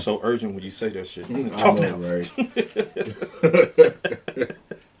So urgent when you say that shit. I know, right?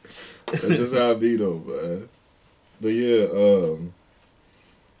 That's just how it be though, man. But yeah,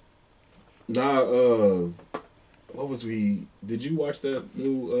 what was we? Did you watch that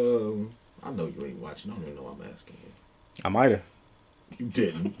new? I know you ain't watching. I don't even know why I'm asking you. I might have. You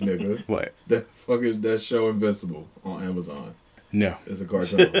didn't, nigga. What? That show Invincible on Amazon. No. It's a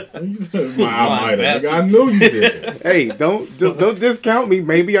cartoon. You said, I might have. I knew you did. Hey, don't discount me.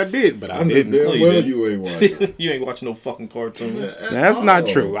 Maybe I did, but I didn't. Damn well you ain't watching. You ain't watching no fucking cartoons. That's not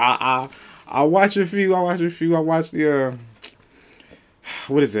true. I watch a few. I watch the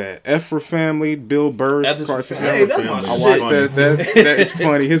what is that? F for Family, Bill Burr's cartoon. Hey, that's my I watched that. That is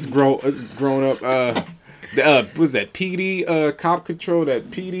funny. His grown up. Was that PD? Cop Control. That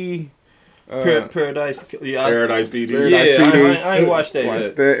PD. Paradise. Yeah, Paradise PD. Paradise PD. I ain't watched that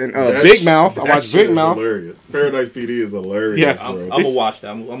yet. That and Big Mouth. I watched Big Mouth. Hilarious. Paradise PD is hilarious. Yes, I'm gonna watch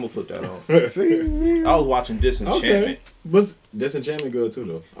that. I'm gonna put that on. See? I was watching Disenchantment. Okay. But Disenchantment good too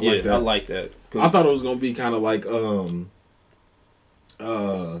though. I like that. I thought it was gonna be kind of like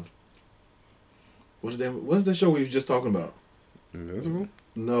what's that show we was just talking about? Invisible?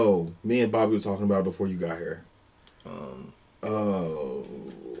 No, me and Bobby was talking about it before you got here.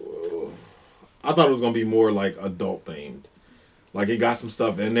 I thought it was gonna be more like adult themed. Like it got some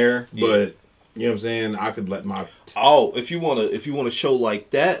stuff in there, but you know what I'm saying. I could let my if you wanna show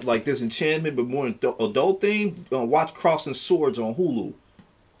like that, like Disenchantment, but more adult themed, watch Crossing Swords on Hulu.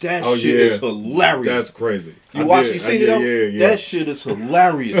 That shit is hilarious. That's crazy. You seen it? Yeah. That shit is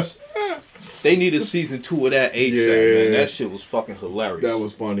hilarious. They needed season 2 of that ASAP, man. That shit was fucking hilarious. That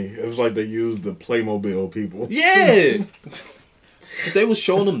was funny. It was like they used the Playmobil people. Yeah. They was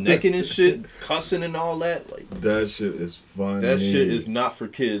showing them naked and shit, cussing and all that. Like that shit is funny. That shit is not for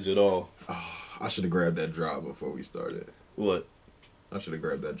kids at all. I should have grabbed that drop before we started. What? I should have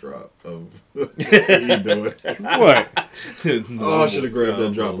grabbed that drop of what you doing. What? I should have grabbed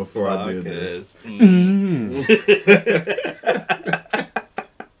that drop before I did this.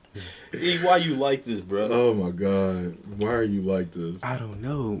 E, why you like this, bro? Oh my god, why are you like this? I don't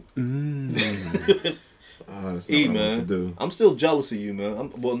know. That's not E, what man, I want to do. I'm still jealous of you,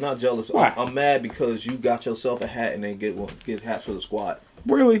 man. Well, not jealous. Why? I'm mad because you got yourself a hat and then get hats for the squad.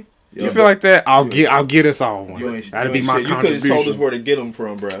 Really? Yeah, you feel like that? I'll get us all one. That'd be my shit. contribution. You could have told us where to get them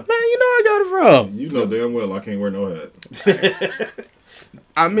from, bro. Man, you know I got it from. You know damn well I can't wear no hat.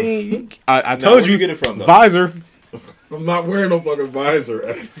 I mean, I told you. Get it from, though? Visor. I'm not wearing no fucking visor.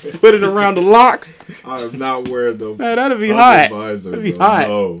 Put it around the locks. I am not wearing no. Man, that'd be hot. Visor, that'd be hot.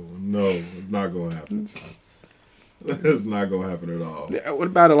 No, it's not gonna happen. It's not gonna happen at all. What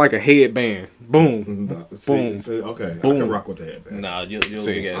about it like a headband? Boom. Boom. Okay, Boom. I can rock with the headband. Nah, you'll I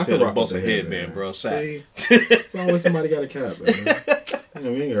get can rock bust with a the headband, bro. See, it's always somebody got a cap, man. You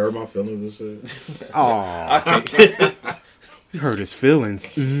know, you hurt my feelings and shit. Aw. You hurt his feelings.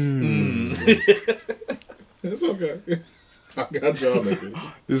 It's okay. I got y'all niggas.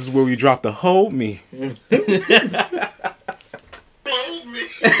 This is where we drop the hold me. Hold me.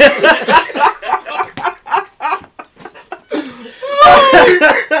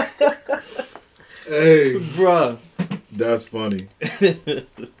 Hey, Bruh. That's funny.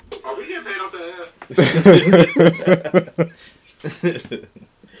 Are we getting paid off the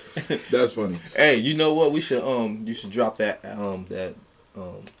ad? That's funny. Hey, you know what? We should you should drop that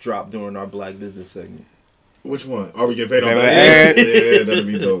drop during our Black Business segment. Which one? Are we getting paid off the ad? Yeah, that'll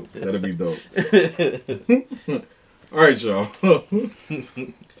be dope. That'll be dope. All right, y'all.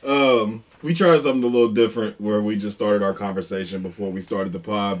 We tried something a little different where we just started our conversation before we started the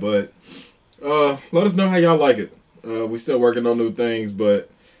pod, but let us know how y'all like it. We still working on new things,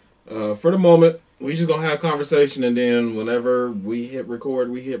 but for the moment, we just gonna have conversation, and then whenever we hit record,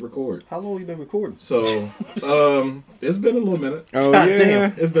 we hit record. How long you been recording? So, it's been a little minute. Oh, God yeah.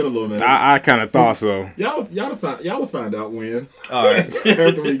 damn. It's been a little minute. I kind of thought so. Y'all will find out when. All right.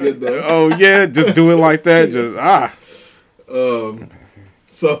 After we get done. Oh, yeah. Just do it like that. Just,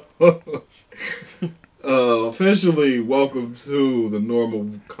 So, officially, welcome to the Normal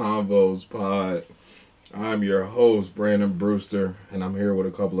Convos pod. I'm your host, Brandon Brewster, and I'm here with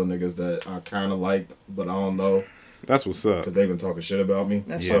a couple of niggas that I kind of like, but I don't know. That's what's up. Because they've been talking shit about me.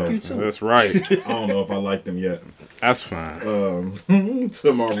 That's Yeah, you too. that's right. I don't know if I like them yet. That's fine.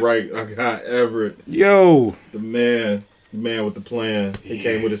 To my right, I got Everett, Yo. the man with the plan. He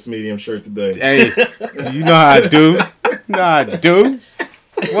came with his medium shirt today. Hey, you know how I do. You know how I do.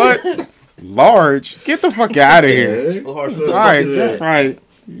 What? Large? Get the fuck out of here. How hard All the All right, fuck is that? right.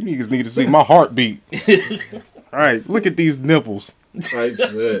 You niggas need to see my heartbeat. All right, look at these nipples. Type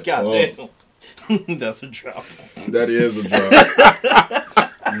shit. God Pause. damn. That's a drop. That is a drop.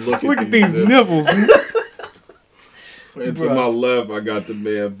 Look at these nipples. And to my left, I got the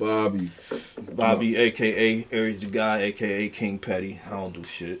man Bobby. Bobby, a.k.a. Aries the Guy, a.k.a. King Petty. I don't do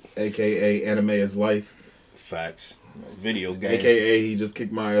shit. A.k.a. Anime is Life. Facts. Video game. A.k.a. he just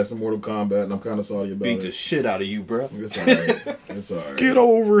kicked my ass in Mortal Kombat, and I'm kind of salty about Beat it. the shit out of you, bro. It's alright. It's alright. Get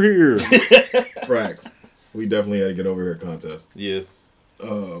over here. Frax. We definitely had to get over here contest. Yeah.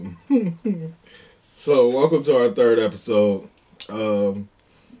 So, welcome to our third episode.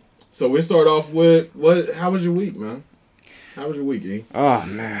 So we start off with how was your week, man? How was your week, E? Oh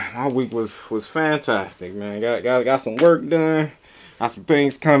man, my week was fantastic, man. Got some work done. Got some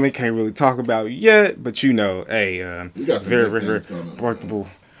things coming. Can't really talk about yet, but you know, hey, You got some very good very things coming. productive,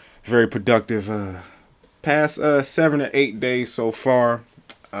 very productive. Past 7 to 8 days so far.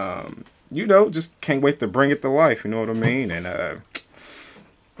 You know, just can't wait to bring it to life. You know what I mean? And I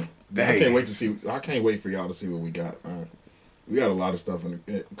can't wait to see. I can't wait for y'all to see what we got. We got a lot of stuff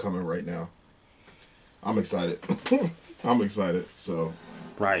coming right now. I'm excited. I'm excited. So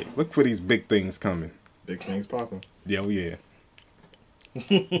right, look for these big things coming. big things popping. Yeah, yeah.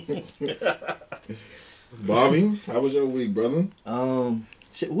 Bobby, how was your week, brother?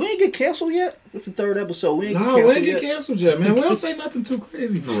 Shit, we ain't get canceled yet. It's the third episode. We ain't No, get we canceled ain't get yet. canceled yet, man. We don't say nothing too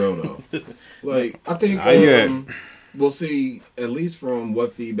crazy for real though. Like I think Not yet. we'll see. At least from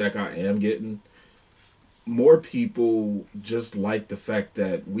what feedback I am getting, more people just like the fact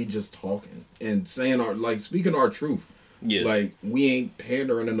that we just talking and saying speaking our truth. Yeah. Like we ain't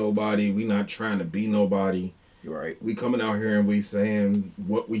pandering to nobody. We not trying to be nobody. You're right. We coming out here and we saying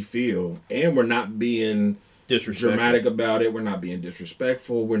what we feel, and we're not being Disrespectful. dramatic about it. We're not being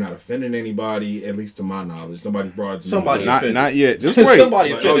disrespectful. We're not offending anybody, at least to my knowledge. Nobody's brought it to Somebody me. offended. Not yet. Just wait.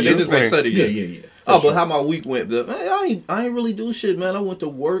 Somebody Like, offended. They just just ain't wait. said it Yeah, yet. yeah, yeah. Oh, For but sure. how my week went? Man, I ain't really do shit, man. I went to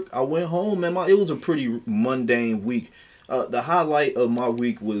work. I went home, man. It was a pretty mundane week. The highlight of my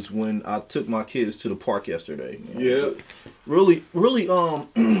week was when I took my kids to the park yesterday. Yeah. Really,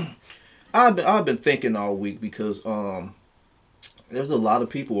 I've been thinking all week because there's a lot of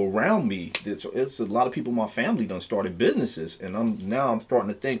people around me. It's a lot of people in my family done started businesses, and I'm starting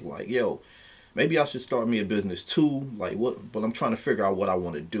to think like, yo, maybe I should start me a business too. Like what? But I'm trying to figure out what I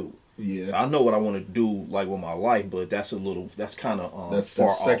want to do. Yeah. I know what I want to do, like with my life, but that's kind of That's far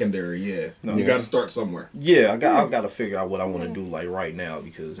the off. secondary, yeah. No. You got to start somewhere. Yeah, I've got to figure out what I want to do like right now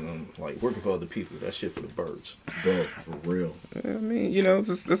because like working for other people, that shit for the birds. Bro, for real. I mean, you know,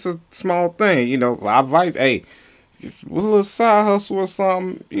 it's a small thing. You know, I advise, hey, just with a little side hustle or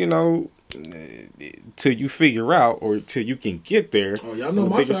something, you know, till you figure out or till you can get there. Oh, y'all know on a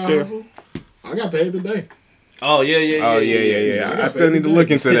my bigger side scale. hustle? I got paid today. Oh yeah. Oh yeah. I still need to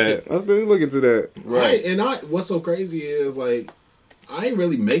look into that. I still need to look into that. Right. What's so crazy is like I ain't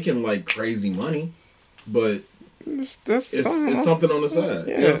really making like crazy money, but That's it's something. something on the side.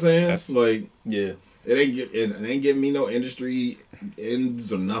 You know what I'm saying? That's- Like Yeah. it ain't giving me no industry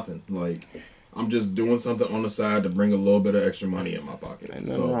ends or nothing. Like I'm just doing something on the side to bring a little bit of extra money in my pocket. Ain't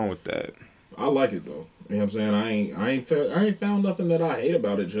nothing So wrong with that. I like it though. You know what I'm saying? I ain't found nothing that I hate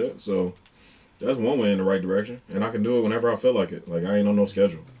about it yet. So that's one way in the right direction, and I can do it whenever I feel like it. Like I ain't on no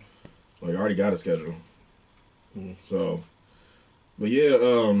schedule. Like I already got a schedule. So, but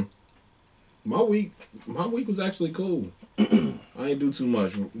yeah, my week was actually cool. I ain't do too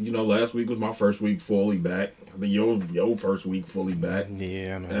much. You know, last week was my first week fully back. I think your first week fully back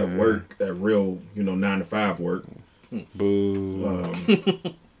Yeah, man. at work, that real 9 to 5 work. Boo.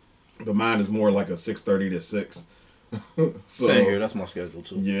 But mine is more like a 6:30 to 6. So, Same here. That's my schedule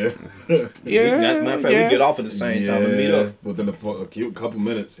too. Yeah. Yeah. Matter of fact, we get off at the same time and meet up. Within a cute couple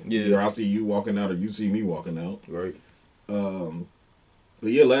minutes. Yeah. Either I'll see you walking out or you see me walking out. Right.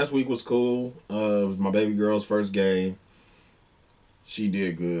 But yeah, last week was cool. It was my baby girl's first game. She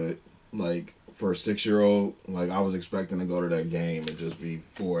did good. Like for a 6-year-old, like I was expecting to go to that game and just be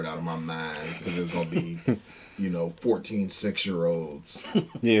bored out of my mind because it's gonna be, 14 6-year-olds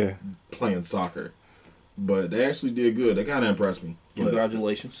Yeah. playing soccer. But they actually did good. They kind of impressed me. But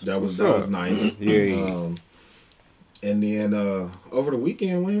Congratulations. that was What's up? nice. Yeah. And then over the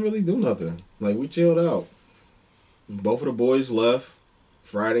weekend, we didn't really do nothing. Like we chilled out. Both of the boys left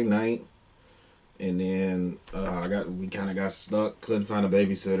Friday night, and then we kind of got stuck. Couldn't find a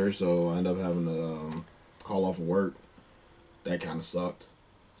babysitter, so I ended up having to call off of work. That kind of sucked.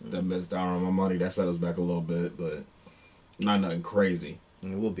 That missed out on my money. That set us back a little bit, but not nothing crazy.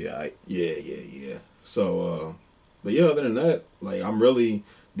 We'll be alright. Yeah. So, but yeah, other than that, like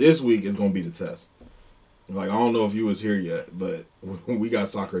this week is gonna be the test. Like I don't know if you was here yet, but we got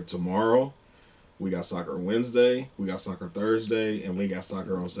soccer tomorrow. We got soccer Wednesday. We got soccer Thursday, and we got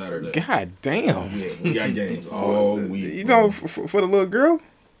soccer on Saturday. God damn. Yeah, we got games all week. You know, for the little girl?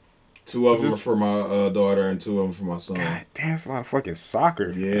 2 of them are Just- for my daughter and 2 of them for my son. God damn, it's a lot of fucking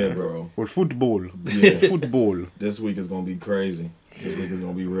soccer. Yeah, bro. Or football. Yeah. Football. This week is gonna be crazy. This week is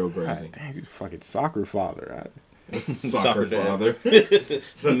gonna be real God crazy. damn, you fucking soccer father. Soccer dad. father.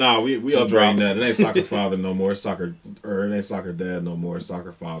 So we upgrading that. It ain't soccer father no more. It's it ain't soccer dad no more. It's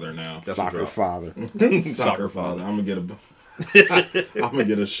soccer father now. That's a Soccer drop. father. Soccer father. I'm gonna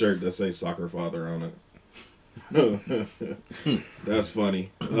get a shirt that says soccer father on it. That's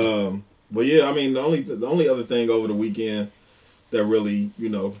funny. But yeah, I mean the only other thing over the weekend that really,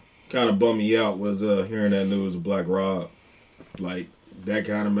 kind of bummed me out was hearing that news of Black Rob. Like that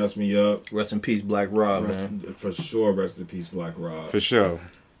kind of messed me up. Rest in peace, Black Rob, man. For sure, rest in peace, Black Rob. For sure.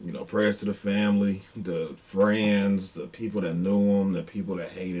 Prayers to the family, the friends, the people that knew him, the people that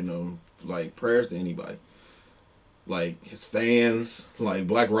hated him. Like, prayers to anybody. Like, his fans. Like,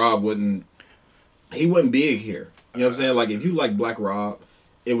 Black Rob he wasn't big here. You know what I'm saying? Like, if you like Black Rob,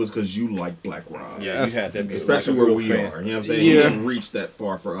 it was because you like Black Rob. Yeah, you had that. Especially like a where real we fan. are. You know what I'm saying? Yeah. He didn't reach that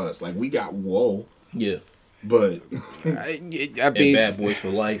far for us. Like, we got Whoa, Yeah. but, I And mean, Bad Boys for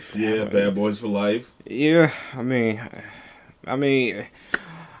Life. yeah, Bad Boys for Life. yeah, I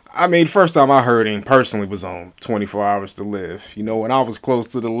mean, first time I heard him personally was on 24 Hours to Live. When I was close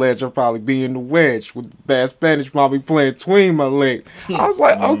to the ledge, I'd probably be in the wedge with Bad Spanish probably playing between my legs. I was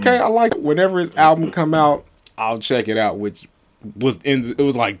like, okay, I like it. Whenever his album come out, I'll check it out, which it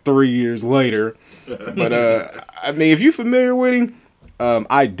was like 3 years later. But, I mean, if you familiar with him,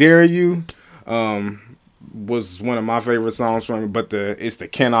 I Dare You was one of my favorite songs from him, but it's the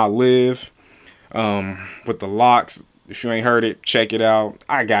Can I Live with the Locks. If you ain't heard it, check it out.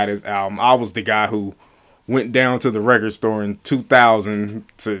 I got his album. I was the guy who went down to the record store in 2000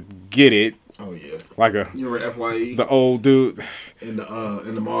 to get it. Oh, yeah. Like You remember FYE the old dude. in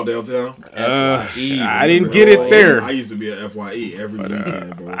the mall downtown? I didn't get it there. I used to be at FYE every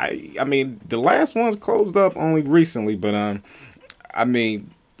weekend, bro. I mean, the last one's closed up only recently, but I mean,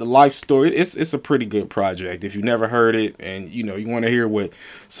 the life story, it's a pretty good project. If you never heard it and you want to hear what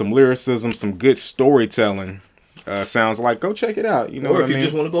some lyricism, some good storytelling sounds like, go check it out. You know Or what if I you mean?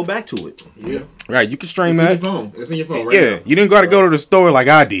 just want to go back to it. Yeah. Right, you can stream It's in that. your phone. It's in your phone right Yeah, now. you didn't got to go to the store like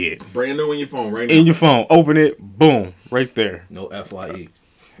I did. Brand new in your phone right now. In your phone, open it, boom, right there. No FYE.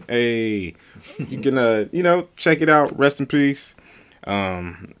 Hey, you can check it out. Rest in peace.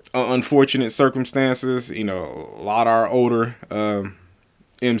 Unfortunate circumstances. A lot of our older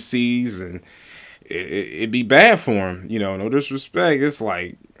MCs, and it'd be bad for them. No disrespect. It's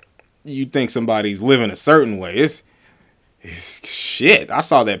like you think somebody's living a certain way. It's shit. I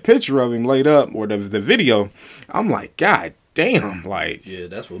saw that picture of him laid up, or the video. I'm like, God damn, like. Yeah,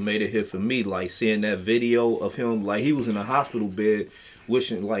 that's what made it hit for me. Like seeing that video of him, like he was in a hospital bed,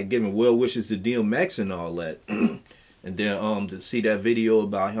 wishing, like giving well wishes to DMX and all that. And then to see that video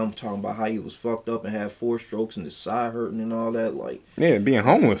about him talking about how he was fucked up and had 4 strokes and his side hurting and all that, like Yeah, being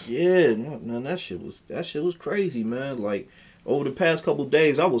homeless. yeah, man, that shit was crazy, man. Like over the past couple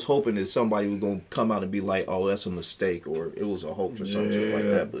days, I was hoping that somebody was gonna come out and be like, "Oh, that's a mistake," or "It was a hoax," or some shit like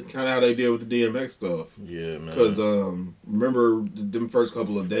that. But kind of how they did with the DMX stuff. yeah, man. Because remember them first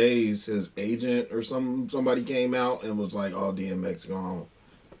couple of days, his agent or somebody came out and was like, "Oh, DMX gone,"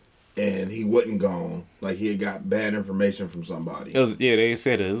 and he wasn't gone. Like he had got bad information from somebody. They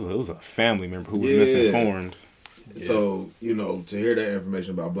said it was a family member who was Yeah. misinformed. So, to hear that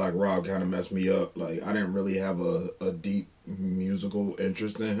information about Black Rob kind of messed me up. Like, I didn't really have a deep musical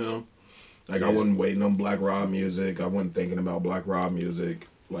interest in him. Like, I wasn't waiting on Black Rob music. I wasn't thinking about Black Rob music.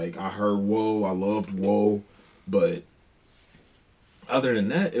 Like, I heard Whoa. I loved Whoa. But other than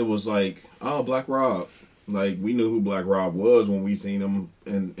that, it was like, oh, Black Rob. Like, we knew who Black Rob was when we seen him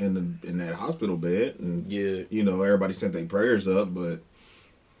in that hospital bed. And, Yeah. everybody sent their prayers up. But,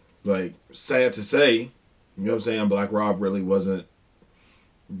 like, sad to say, you know what I'm saying? Black Rob really wasn't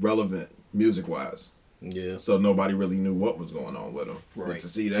relevant music-wise. Yeah. So nobody really knew what was going on with him. But Right. to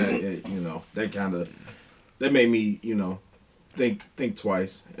see that, that made me, think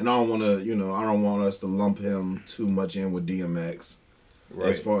twice. And I don't want to, I don't want us to lump him too much in with DMX. Right.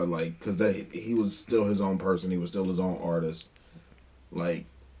 As far like, because he was still his own person. He was still his own artist. Like,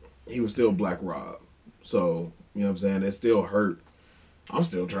 he was still Black Rob. So, you know what I'm saying? It still hurt. I'm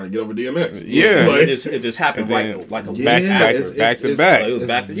still trying to get over DMX. Yeah. Like, it just happened And right like a yeah, back it's- to it's- back. It was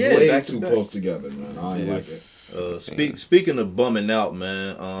back to- it's yeah, way back to too back. close together, man. I ain't like it. Speaking of bumming out,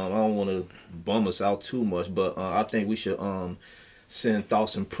 man, I don't want to bum us out too much, but I think we should send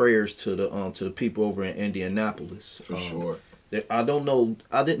thoughts and prayers to the people over in Indianapolis. For sure. I didn't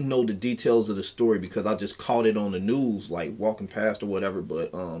know the details of the story because I just caught it on the news, like walking past or whatever.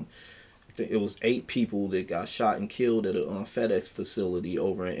 But I think it was 8 people that got shot and killed at a FedEx facility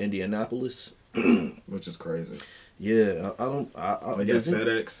over in Indianapolis. Which is crazy. Yeah, I don't. Like at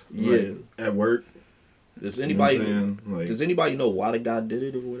FedEx. Yeah. Like at work. Does anybody? You know what I'm saying? Like, does anybody know why the guy did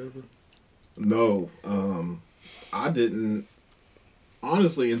it or whatever? No, I didn't.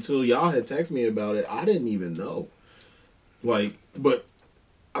 Honestly, until y'all had texted me about it, I didn't even know. Like, but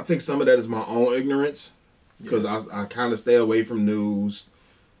I think some of that is my own ignorance because I kind of stay away from news.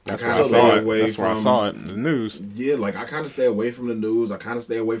 That's why I saw it. That's why I saw it in the news. Yeah, like I kind of stay away from the news. I kind of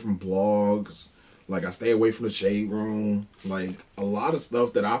stay away from blogs. Like I stay away from the shade room. Like a lot of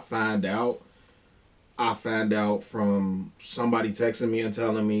stuff that I find out from somebody texting me and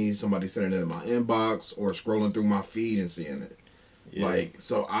telling me, somebody sending it in my inbox, or scrolling through my feed and seeing it. Yeah. Like,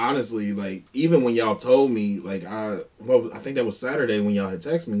 so honestly, like, even when y'all told me, like, I think that was Saturday when y'all had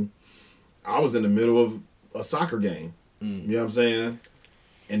texted me, I was in the middle of a soccer game. You know what I'm saying?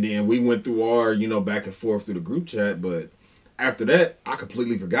 And then we went through our, back and forth through the group chat, but after that, I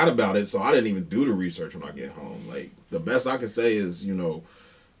completely forgot about it, so I didn't even do the research when I get home. Like, the best I can say is,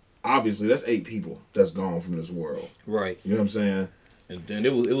 obviously, that's 8 people that's gone from this world. Right. You know what I'm saying? And then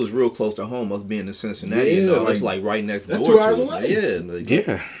it was real close to home. Us being in Cincinnati, it's like right next door. That's 2 hours away. Yeah,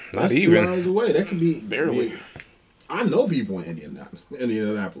 that's even 2 hours away. That could be barely. I know people in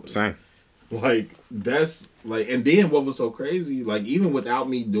Indianapolis. Same. Like that's like, and then what was so crazy? Like even without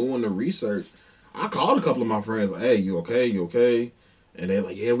me doing the research, I called a couple of my friends. Like, hey, you okay? You okay? And they're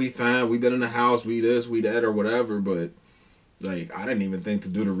like, yeah, we fine. We been in the house. We this, we that, or whatever. But like, I didn't even think to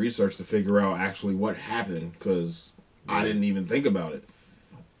do the research to figure out actually what happened because I didn't even think about it.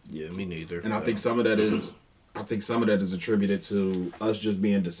 Yeah, me neither. And I think some of that is attributed to us just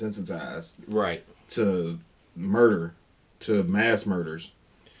being desensitized, right, to murder, to mass murders.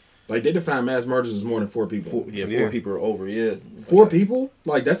 Like they define mass murders as more than 4 people. 4 people are over. Yeah, 4 people,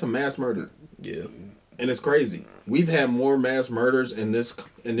 like that's a mass murder. Yeah, and it's crazy. We've had more mass murders in this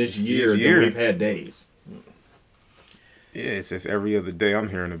year than we've had days. Yeah, it's just every other day I'm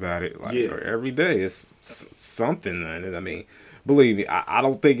hearing about it. Like or every day, it's something. I mean, believe me, I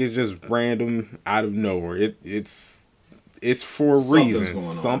don't think it's just random out of nowhere. It's for a reason.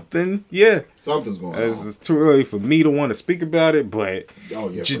 Something's going on. It's too early for me to want to speak about it, but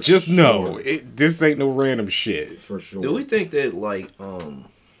just know this ain't no random shit. For sure. Do we think that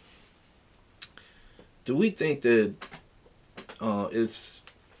it's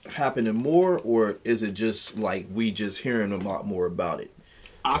happening more, or is it just like we just hearing a lot more about it?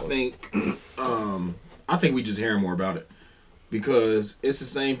 I think we just hearing more about it because it's the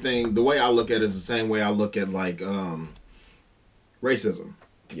same thing. The way I look at it is the same way I look at like racism.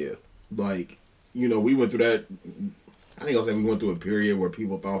 Yeah, like we went through that. I ain't gonna say we went through a period where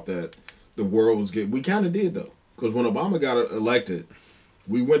people thought that the world was good. We kind of did though, because when Obama got elected,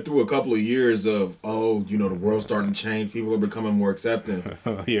 we went through a couple of years of, the world's starting to change. People are becoming more accepting.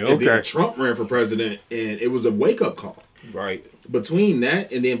 And then Trump ran for president, and it was a wake-up call. Right. Between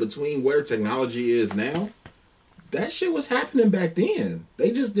that and then between where technology is now, that shit was happening back then.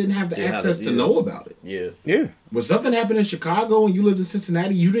 They just didn't have the access to know about it. Yeah. Yeah. When something happened in Chicago and you lived in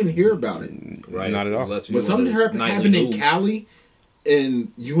Cincinnati, you didn't hear about it. Right. Not at all. When something happened in Cali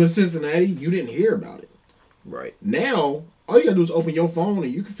and you in Cincinnati, you didn't hear about it. Right. Now, all you gotta do is open your phone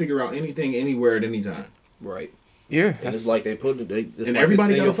and you can figure out anything, anywhere, at any time. Right. Yeah. And it's like they put it. And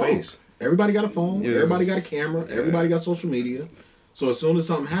everybody got a phone. Face. Everybody got a phone. Yes. Everybody got a camera. Yeah. Everybody got social media. So as soon as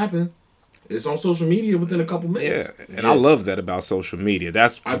something happened, it's on social media within a couple minutes. Yeah, and I love that about social media.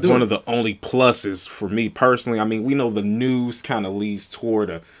 That's one of the only pluses for me personally. I mean, we know the news kind of leads toward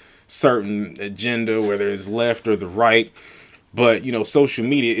a certain agenda, whether it's left or the right. But, social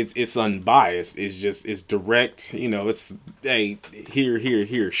media, it's unbiased. It's direct. It's, hey, here,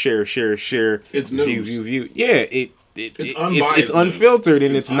 share. It's news. View. Yeah, it's unbiased. It's unfiltered,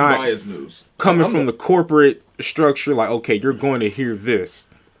 and it's not news. Coming from the corporate structure. Like, okay, you're going to hear this.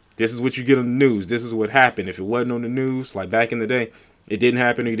 This is what you get on the news. This is what happened. If it wasn't on the news, like back in the day, it didn't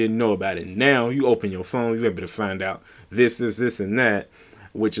happen or you didn't know about it. Now, you open your phone, you're able to find out this, and that,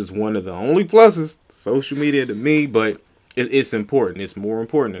 which is one of the only pluses, social media to me, but it's important. It's more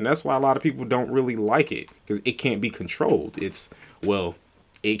important. And that's why a lot of people don't really like it, because it can't be controlled.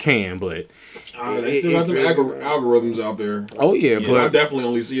 It can, but... they still got some algorithms out there. Oh, yeah, but... I definitely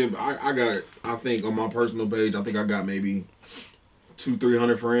only see it. I think on my personal page, I think I got maybe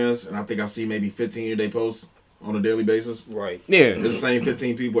 200-300 friends, and I think I see maybe 15 a day posts on a daily basis. Right. Yeah. It's the same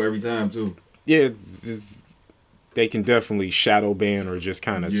 15 people every time, too. Yeah, they can definitely shadow ban or just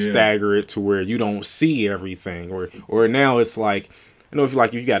kind of stagger it to where you don't see everything. Or now it's like,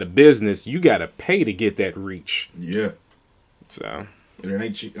 if you got a business, you got to pay to get that reach. Yeah. So. It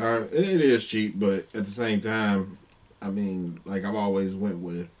ain't cheap. It is cheap, but at the same time, I mean, like I've always went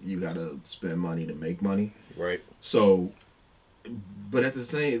with, you gotta spend money to make money. Right. So, but at the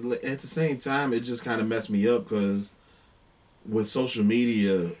same time, it just kind of messed me up because with social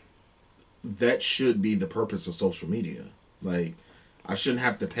media, that should be the purpose of social media. Like, I shouldn't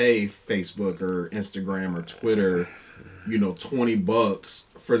have to pay Facebook or Instagram or Twitter, $20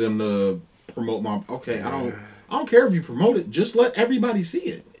 for them to promote my. Okay, I don't care if you promote it. Just let everybody see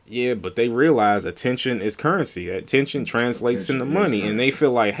it. Yeah, but they realize attention is currency. Attention translates into money, and they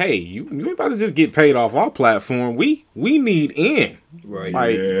feel like, hey, you ain't about to just get paid off our platform. We need in. Right.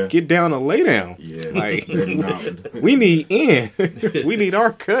 Like, get down and lay down. Yeah. Like, we need in. We need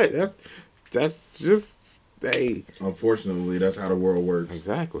our cut. That's just, hey. Unfortunately, that's how the world works.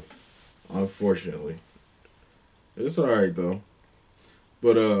 Exactly. Unfortunately. It's all right though.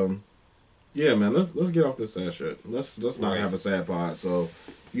 But yeah, man, let's get off this sad shit. Let's not have a sad pod. So,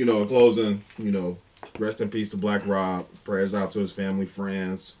 closing, rest in peace to Black Rob. Prayers out to his family,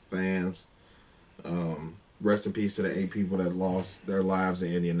 friends, fans. Rest in peace to the 8 people that lost their lives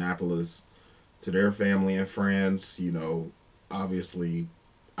in Indianapolis. To their family and friends, obviously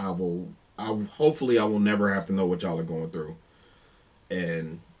hopefully I will never have to know what y'all are going through.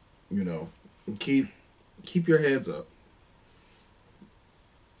 And, keep your heads up.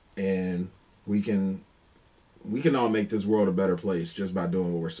 And we can all make this world a better place just by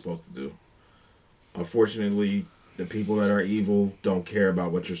doing what we're supposed to do. Unfortunately, the people that are evil don't care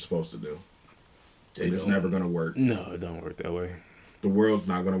about what you're supposed to do. And it's never going to work. No, it don't work that way. The world's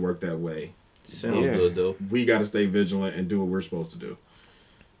not going to work that way. Sounds good, though. We got to stay vigilant and do what we're supposed to do.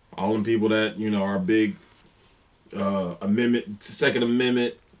 All them people that, are big Second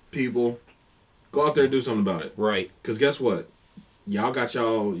Amendment people, go out there and do something about it. Right. Because guess what? Y'all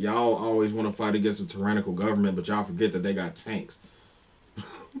always want to fight against a tyrannical government, but y'all forget that they got tanks.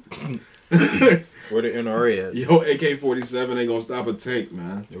 Where the NRA at? Yo, AK-47 ain't gonna stop a tank,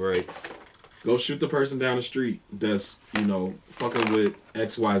 man. Right. Go shoot the person down the street that's, fucking with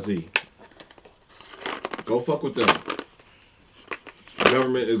XYZ. Go fuck with them. The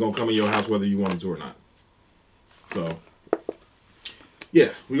government is gonna come in your house whether you want them to or not. So, yeah,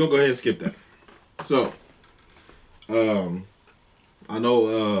 we're gonna go ahead and skip that. So, I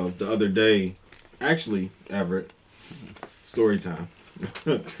know the other day, actually, Everett, story time.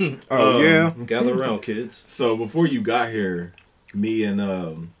 Yeah. Gather around, kids. So before you got here, me and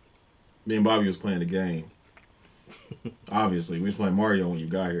Bobby was playing the game. Obviously, we was playing Mario when you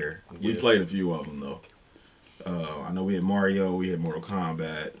got here. We played a few of them though. I know we had Mario, we had Mortal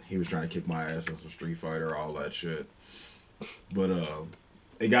Kombat. He was trying to kick my ass in some Street Fighter, all that shit. But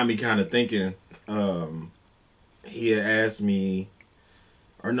it got me kind of thinking. He had asked me,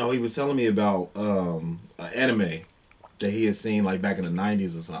 or no, he was telling me about an anime that he had seen like back in the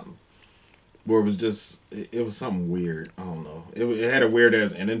 90s or something. Where it was just, it was something weird. I don't know. It had a weird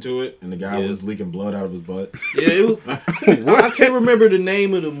ass ending to it, and the guy was leaking blood out of his butt. Yeah, it was. I can't remember the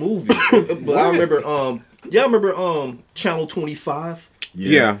name of the movie, but I remember. Y'all remember Channel 25?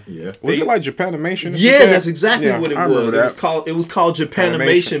 Yeah. Was it like Japanimation? Yeah, that's exactly what it I was. remember that. It was called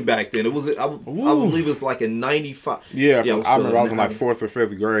Japanimation back then. It was. I believe it was like in '95. Yeah, I remember I was in like 4th or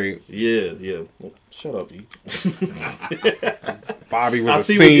 5th grade. Yeah. Well, shut up, E. Bobby was a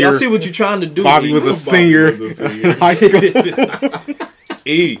senior. senior. I see what you're trying to do. Bobby E. was a senior in high school.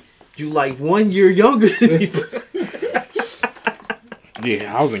 E, you like 1 year younger than me.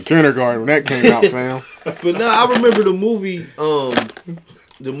 Yeah, I was in kindergarten when that came out, fam. But no, I remember the movie.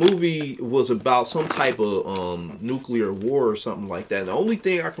 The movie was about some type of nuclear war or something like that. The only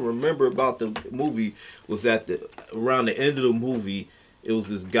thing I can remember about the movie was that around the end of the movie, it was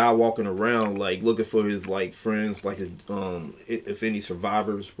this guy walking around like looking for his like friends, like his if any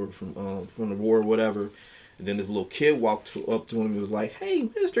survivors were from the war or whatever. And then this little kid walked up to him and was like, "Hey,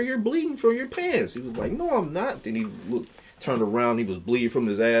 mister, you're bleeding from your pants." He was like, "No, I'm not." Then he turned around, he was bleeding from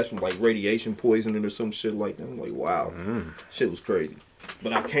his ass from like radiation poisoning or some shit like that. I'm like, wow, shit was crazy.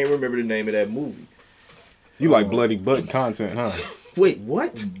 But I can't remember the name of that movie. You like bloody butt content, huh? Wait,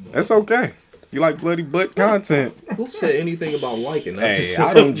 what? That's okay. You like bloody butt content. Who said anything about liking? Hey,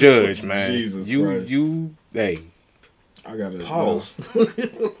 I don't judge, man. Jesus Christ. Hey. I gotta pause.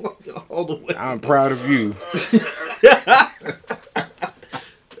 All the way. I'm proud of you.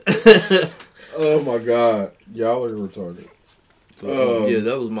 Oh my God, y'all are retarded. Yeah,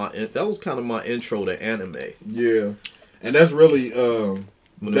 that was kind of my intro to anime. Yeah, and that's really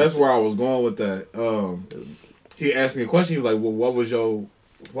that's where I was going with that. He asked me a question. He was like, "Well, what was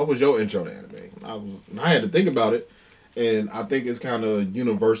your intro to anime?" I had to think about it, and I think it's kind of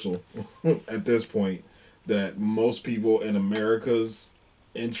universal at this point that most people in America's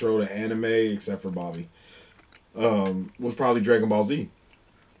intro to anime, except for Bobby, was probably Dragon Ball Z.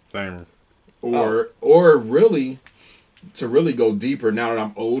 Same. Or really, to really go deeper, now that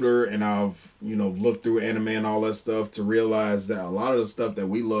I'm older and I've, looked through anime and all that stuff, to realize that a lot of the stuff that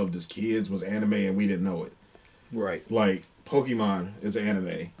we loved as kids was anime and we didn't know it. Right. Like, Pokemon is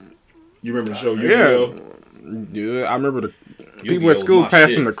anime. You remember the show Yu-Gi-Oh? Yeah, I remember the Yu-Gi-Oh people at was school my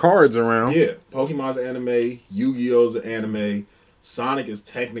passing shit. the cards around. Yeah, Pokemon's anime, Yu-Gi-Oh's anime. Sonic is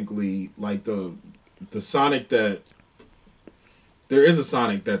technically like the Sonic that... There is a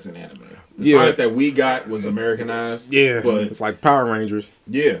Sonic that's an anime. The Sonic that we got was Americanized. Yeah, but it's like Power Rangers.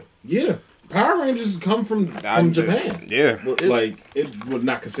 yeah. Power Rangers come from Japan. Yeah. Well, Like, it was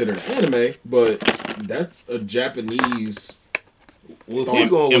not considered anime, but that's a Japanese... Well, if you're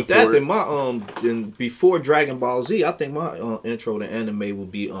going with that, Import. then then before Dragon Ball Z, I think my intro to anime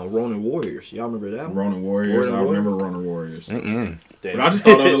would be Ronin Warriors. Y'all remember that one? Ronin Warriors. Ronin I Warriors? remember Ronin Warriors. Mm-mm. Damn. But I just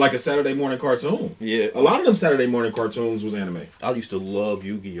thought of it like a Saturday morning cartoon. Yeah. A lot of them Saturday morning cartoons was anime. I used to love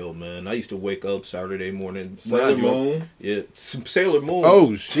Yu-Gi-Oh, man. I used to wake up Saturday morning. Sailor Moon. Yeah, Sailor Moon.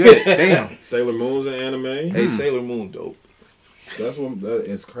 Oh shit! Damn. Sailor Moon's an anime. Hey, Sailor Moon, dope. That's what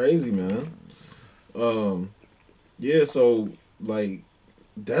it's crazy, man. Yeah, so like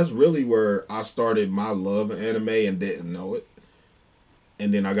that's really where I started my love of anime and didn't know it.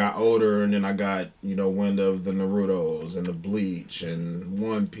 And then I got older, and then I got, wind of the Narutos and the Bleach and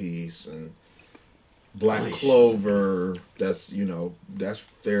One Piece and Black Nice. Clover. That's, that's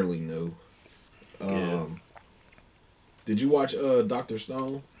fairly new. Yeah. Did you watch Dr.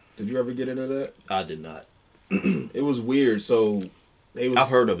 Stone? Did you ever get into that? I did not. It was weird. So I've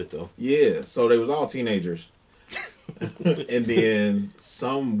heard of it, though. Yeah, so they was all teenagers. And then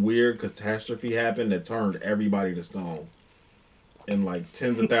some weird catastrophe happened that turned everybody to stone. And like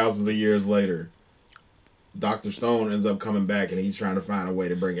tens of thousands of years later, Dr. Stone ends up coming back and he's trying to find a way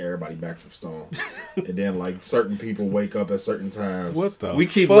to bring everybody back from stone. And then like certain people wake up at certain times. What the? We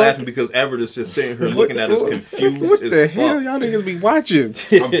keep fuck? laughing because Everett is just sitting here looking at us confused. What as the fuck. hell y'all niggas be watching?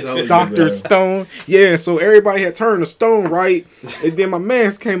 I'm telling you, Dr. man. Stone. Yeah, so everybody had turned to stone, right? And then my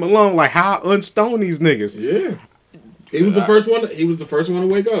mans came along like, how I unstone these niggas? Yeah. He was the first one. He was the first one to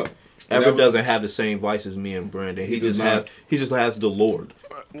wake up. And Everett that was- doesn't have the same vice as me and Brandon. He does He just has the Lord.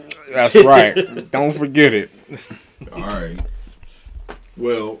 That's right. Don't forget it. All right.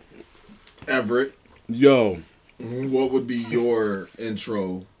 Well, Everett, Yo. what would be your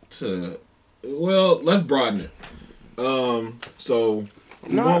intro to? Well, let's broaden it. So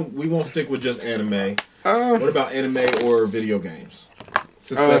we won't stick with just anime. What about anime or video games?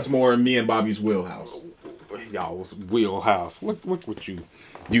 Since that's more in me and Bobby's wheelhouse. Y'all's wheelhouse. Look what you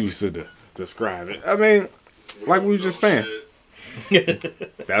used to describe it. I mean, like we were just saying.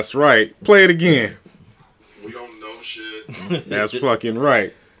 That's right. Play it again. We don't know shit. That's fucking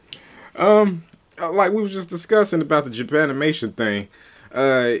right. Like we were just discussing about the Japanimation thing.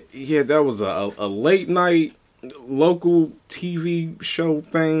 Yeah, that was a late night local TV show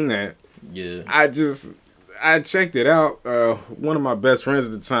thing that Yeah. I checked it out. One of my best friends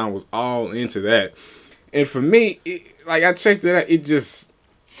at the time was all into that. And for me, I checked it out. It just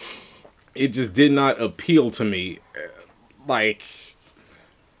did not appeal to me. Like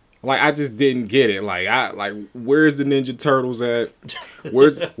I just didn't get it. Where's the Ninja Turtles at?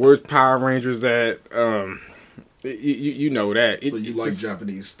 Where's Power Rangers at? You know that. So you like just,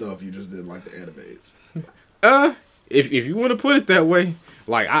 Japanese stuff, you just didn't like the animes. if you want to put it that way,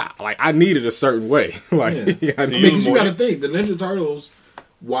 I needed a certain way. Yeah. I I mean, 'cause you got to think the Ninja Turtles,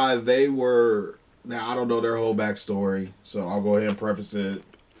 why they were. Now I don't know their whole backstory, so I'll go ahead and preface it.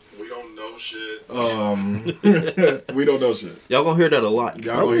 We don't know shit. We don't know shit. Y'all gonna hear that a lot.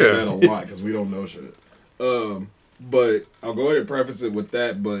 Y'all gonna hear that a lot because we don't know shit. But I'll go ahead and preface it with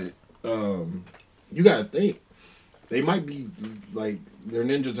that. But you got to think they might be like they're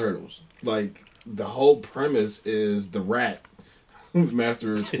Ninja Turtles. Like the whole premise is the rat,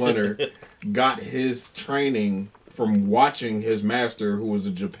 Master Splinter, got his training from watching his master, who was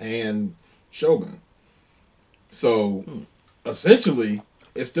a Japan shogun. So essentially,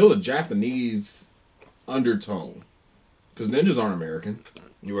 it's still a Japanese undertone because ninjas aren't American.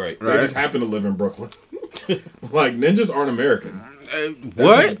 You're right. They just happen to live in Brooklyn. Like ninjas aren't American.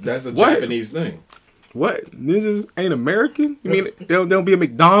 What? That's a What? Japanese thing. What? Ninjas ain't American? You mean they'll be at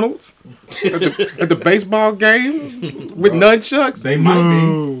McDonald's at the baseball game with nunchucks? They might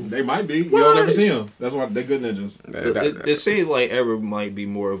be. They might be. You'll never see them. That's why they're good ninjas. It seems like Everett might be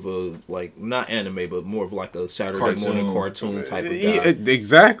more of a not anime, but more of like a Saturday morning cartoon type of Yeah, guy.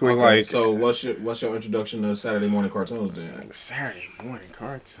 exactly. Okay, Like so what's your introduction to Saturday morning cartoons then? Saturday morning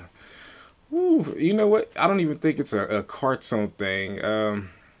cartoon. Ooh, you know what? I don't even think it's a cartoon thing.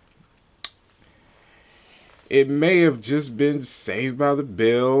 It may have just been Saved by the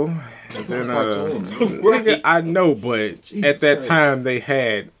Bell. That's And not a then, cartoon, man. nigga, I know, but Jesus at that Christ. time they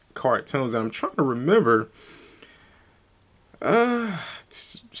had cartoons. And I'm trying to remember.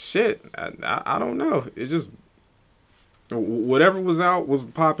 Shit, I don't know. It's just whatever was out was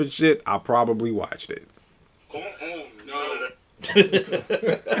popping shit. I probably watched it. Oh, no.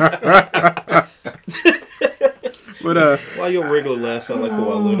 But Why your regular laugh sound like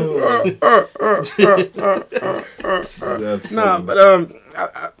Kawhi Leonard? That's nah, funny.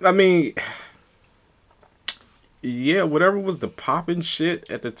 but I mean, yeah, whatever was the popping shit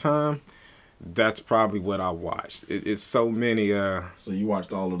at the time, that's probably what I watched. It's so many So you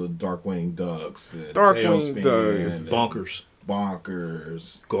watched all of the Darkwing Ducks, and Darkwing Tailspin, Ducks. and Bonkers.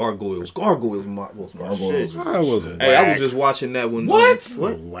 Bonkers. Gargoyles. Gargoyles was my Gargoyles. shit. I was Shit. Hey, I whack. was just watching that one. What?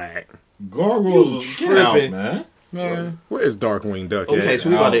 What? Whack. Gargoyles You was get out, tripping. man. Man, where's Darkwing Duck Okay, at? so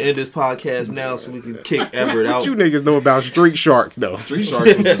we about to end this podcast now so we can kick Everett What out. you niggas know about Street Sharks though? Street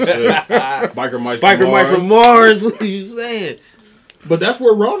Sharks was the shit. Biker Mike from Biker Mike Mars. from Mars. What are you saying? But that's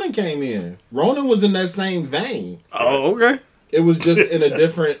where Ronin came in. Ronin was in that same vein. Oh, okay. It was just in a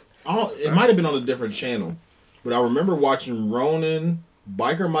different. It might have been on a different channel, but I remember watching Ronin,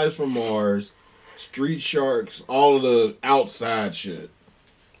 Biker Mice from Mars, Street Sharks, all of the outside shit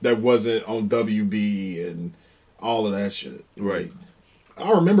that wasn't on WB and all of that shit. Right. I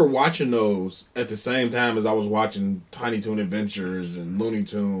remember watching those at the same time as I was watching Tiny Toon Adventures and Looney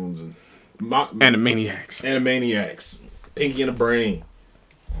Tunes and Animaniacs. Animaniacs, Pinky and the Brain.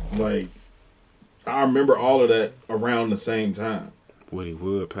 Like, I remember all of that around the same time. Woody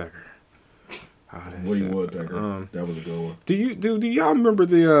Woodpecker. Oh, that Woody shit. Woodpecker. That was a good one. Do y'all remember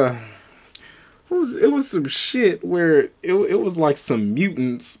the it was some shit where it was like some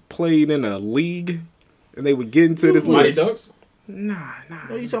mutants played in a league and they would get into this Mighty little- Ducks? Nah.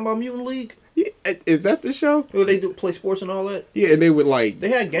 Oh, you talking about Mutant League? Yeah, is that the show? Where they do play sports and all that? Yeah, and they would like They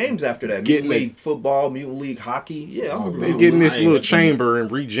had games after that. Getting Mutant League football, Mutant League hockey. Yeah, I remember. they Oh, get in I this ain't little hit the- chamber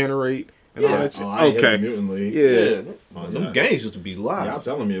and regenerate and all that shit. I ain't hit the Okay. Mutant League. Yeah. Yeah, Oh, them yeah. games used to be live. Y'all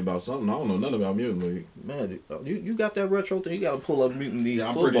telling me about something. I don't know nothing about Mutant League. Man, you got that retro thing? You got to pull up Mutant League Yeah,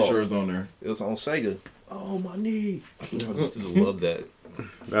 I'm football. pretty sure it's on there. It was on Sega. Oh, my knee. I just love that.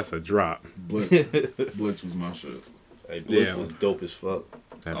 That's a drop. Blitz. Blitz was my shit. Hey, Blitz Yeah. was dope as fuck.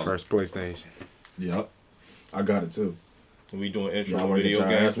 That Oh. first PlayStation. Yep. I got it too. We doing intro Y'all to want to get video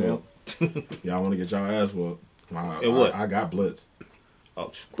y'all games ass now. whooped? Y'all want to get y'all ass whooped? And what? I got Blitz.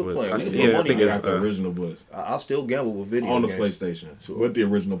 Oh, quit Blitz. playing. I- Niggas yeah, no I money. think I it's- got the original Blitz. I still gamble with video On the games. PlayStation. Sure. With the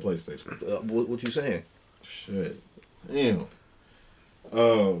original PlayStation. What you saying? Shit. Damn.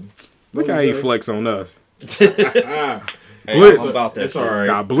 Look how he flex on us. Ah, Hey, Blitz. I'm about that it's shit. alright.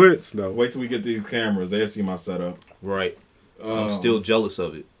 Got Blitz though. Wait till we get these cameras. They'll see my setup. Right. I'm still jealous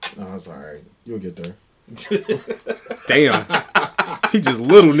of it. Oh, it's alright. You'll get there. Damn. He just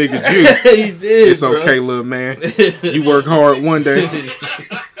little nigga Jew. He did. It's okay, little man. You work hard one day.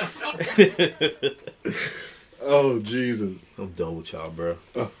 Oh, Jesus. I'm done with y'all, bro.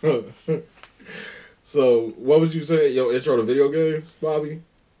 So, what was you saying? Your intro to video games, Bobby?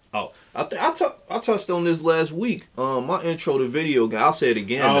 Oh, I touched on this last week. My intro to video game. I'll say it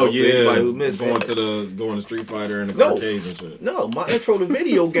again. Oh, though, for anybody who yeah. missed Going it. to Street Fighter and the No. arcades and shit. No, my intro to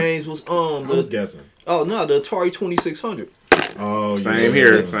video games was I was the guessing. the Atari 2600. Oh, yeah. Same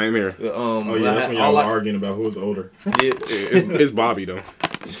here. Same here. Oh, yeah. That's when y'all were arguing about who was older. Yeah, It's Bobby though.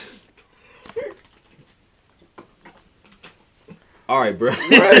 all right, bro.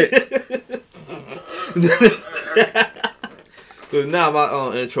 But now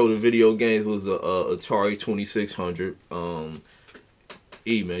my intro to video games was a Atari 2600. Man,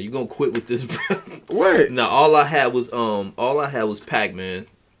 you gonna quit with this, bro? What? No, all I had was Pac-Man,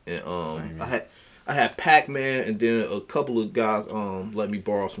 and I had Pac-Man, and then a couple of guys let me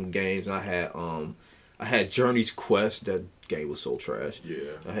borrow some games. And I had Journey's Quest. That game was so trash. Yeah.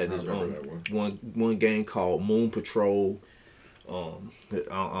 I had this remember that one. one game called Moon Patrol. I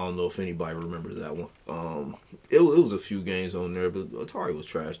don't know if anybody remembers that one. It was a few games on there, but Atari was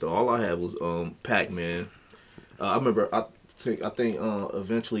trash though. All I had was Pac-Man. I remember I think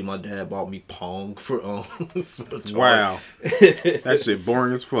eventually my dad bought me Pong for Atari. Wow. That shit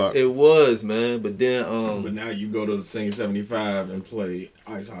boring as fuck. It was, man, but then But now you go to Sing 75 and play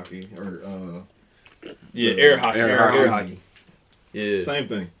ice hockey or air hockey. Air hockey. Yeah, same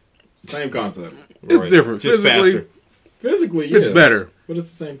thing. Same concept. It's different. Just Physically, faster. Physically, yeah. it's better. But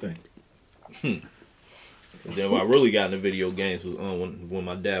it's the same thing. And then when I really got into video games was when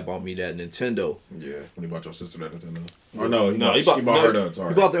my dad bought me that Nintendo. Yeah, when he bought your sister that Nintendo. Or no, he bought no, her the Atari.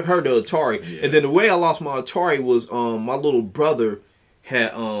 He bought her the Atari. Yeah. And then the way I lost my Atari was my little brother had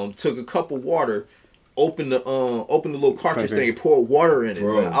took a cup of water, opened the little cartridge thing and poured water in it.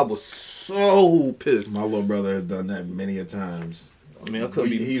 Bro. Man, I was so pissed. My little brother has done that many a times. I mean, I couldn't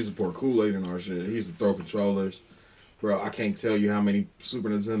be. He used to pour Kool-Aid in our shit. He used to throw controllers. Bro, I can't tell you how many Super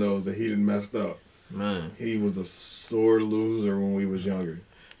Nintendos that he done messed up. Man, He was a sore loser when we was younger.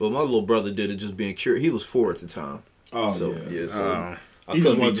 but my little brother did it just being curious. He was 4 at the time. Oh, So yeah. so I He just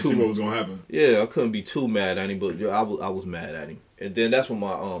couldn't wanted be to see what too. was going to happen. Yeah, I couldn't be too mad at him, but yeah, I was mad at him. And then that's when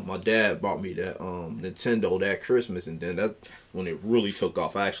my dad bought me that Nintendo that Christmas, and then that's when it really took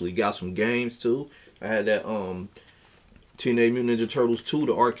off. I actually got some games too. I had that Teenage Mutant Ninja Turtles 2,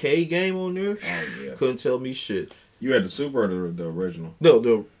 the arcade game on there. Oh, yeah. Couldn't tell me shit. You had the Super or the original? No,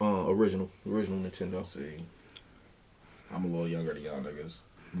 the original Nintendo. See, I'm a little younger than y'all niggas.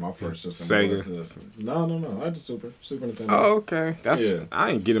 My first system Sega. was no. I had the Super Nintendo. Oh, okay. That's Yeah.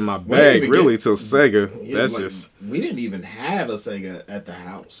 I ain't getting my We didn't bag even really get- till Sega. Yeah, That's like, just we didn't even have a Sega at the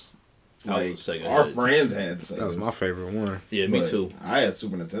house. I was Like a Sega our head. friends had Segas. that was my favorite one. Yeah, me but too. I had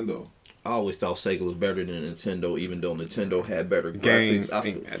Super Nintendo. I always thought Sega was better than Nintendo, even though Nintendo had better Games. graphics. I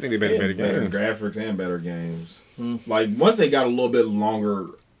think they better They had better games. graphics and better games. Hmm. Like once they got a little bit longer,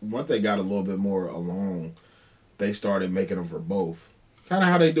 once they got a little bit more along, they started making them for both. Kind of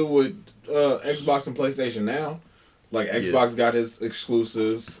how they do with Xbox and PlayStation now. Like Xbox got its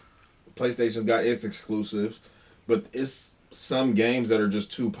exclusives, PlayStation's got its exclusives, but it's some games that are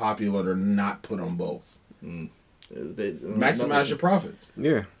just too popular to not put on both. Maximize your profits.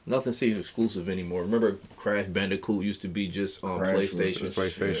 Yeah, Nothing seems exclusive anymore. Remember, Crash Bandicoot used to be just on Crash was PlayStation. just-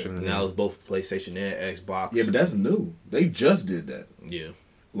 PlayStation. Now it's both PlayStation and Xbox. Yeah, but that's new. They just did that. yeah.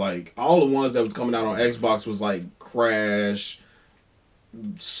 Like all the ones that was coming out on Xbox was like Crash,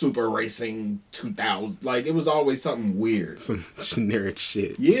 Super Racing 2000. Like it was always something weird. Some generic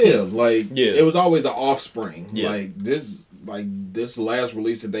shit. Yeah, like Yeah. it was always an offspring. Yeah. Like this last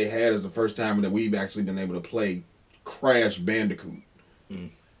release that they had is the first time that we've actually been able to play Crash Bandicoot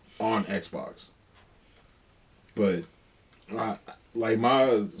on Xbox. But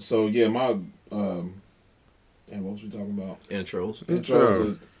damn, what was we talking about? Intros. Intros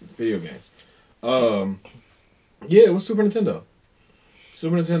is video games. Yeah, it was Super Nintendo.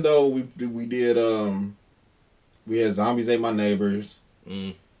 Super Nintendo. We did. We had Zombies Ate My Neighbors.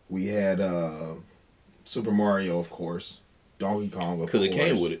 Mm. We had Super Mario, of course. Donkey Kong, of course. Because it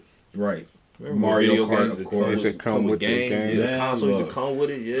came with it. Right. Remember Mario video Kart, games of that course. If it come with the games. Yeah, Yeah, consoles look. that come with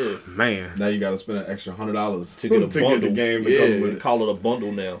it, yeah. Man, Now you got to spend an extra $100 To get a bundle. the game to yeah, come with it. call it a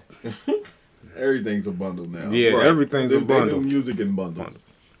bundle now. Everything's a bundle now. yeah, Right. everything's They a bundle. do music in bundles.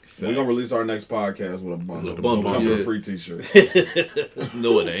 We're gonna release our next podcast with a bundle. With a bundle, It's gonna come with yeah. a free T-shirt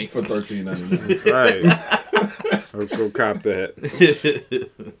No, it ain't. for $13.99. Right. Go cop that.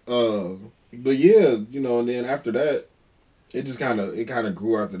 But yeah, and then after that, it kind of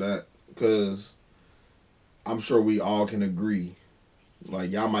grew after that because I'm sure we all can agree.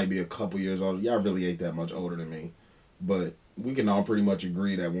 Like y'all might be a couple years old. Y'all really ain't that much older than me, but we can all pretty much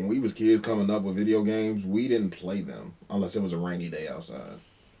agree that when we was kids coming up with video games, we didn't play them unless it was a rainy day outside.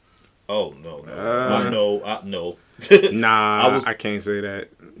 Oh, no. No. Nah, was- I can't say that.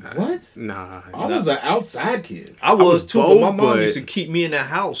 What? Nah. I was an outside kid. I was was too, but my both, mom but- used to keep me in the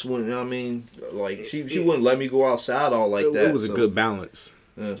house when, like, she wouldn't let me go outside all like that. It was a so, good balance.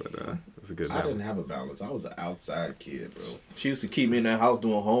 yeah. But it was a good I balance. didn't have a balance. I was an outside kid, bro. She used to keep me in the house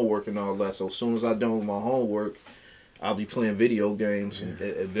doing homework and all that. So as soon as I done with my homework, I'll be playing video games. And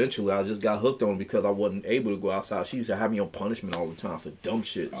eventually, I just got hooked on because I wasn't able to go outside. She used to have me on punishment all the time for dumb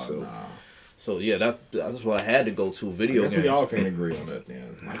shit. Oh, so, nah. so yeah, that's what I had to go to. Video I guess games. we all can't agree on that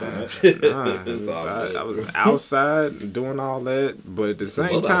then. Nah, It's all good. I was outside doing all that, but at the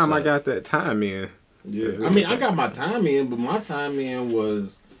same love time, I outside. got that time in. Yeah, I mean, I got my time in, but my time in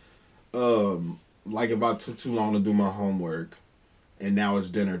was, like if I took too long to do my homework, and now it's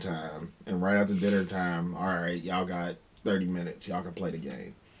dinner time, and right after dinner time, all right, y'all got 30 minutes, y'all can play the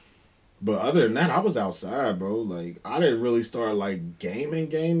game. But other than that, I was outside, bro. Like I didn't really start like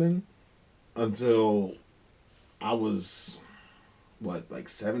gaming until I was like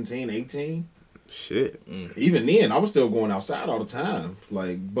 17, 18. Shit. Even then, I was still going outside all the time.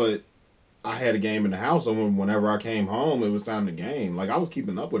 Like, but I had a game in the house, and whenever I came home, it was time to game. Like, I was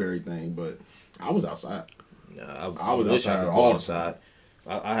keeping up with everything, but I was outside. Nah, I was wish outside could go all the outside.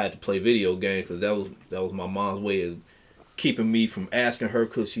 I had to play video games because that was my mom's way of keeping me from asking her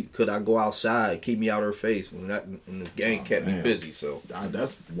could I go outside, keep me out of her face, and the game kept me man. busy. So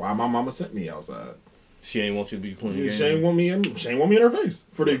That's why my mama sent me outside. She ain't want you to be playing games. She ain't want me in her face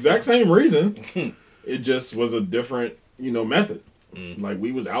for the exact same reason. It just was a different, method. Like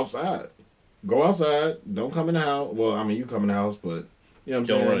we was outside. Go outside. Don't come in the house. Well, I mean, you come in the house, but you know what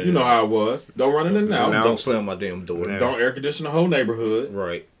I'm saying. You know how it was. Don't run in and out. Don't slam my damn door. Yeah. Don't air condition the whole neighborhood.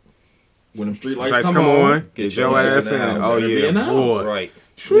 Right. When them street lights Lights come come on, on. Get your ass in. the house. Oh Better be yeah, in the house. boy. Right.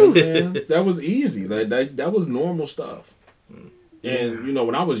 True, man. That was easy. That was normal stuff. And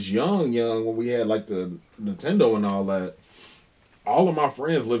when I was young, when we had like the Nintendo and all that, all of my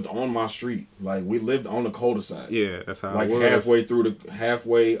friends lived on my street. Like we lived on the cul-de-sac. Yeah, that's how Like it was.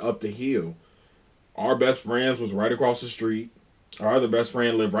 halfway up the hill. Our best friends was right across the street. Our other best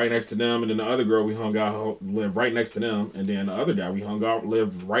friend lived right next to them, and then the other girl we hung out lived right next to them, and then the other guy we hung out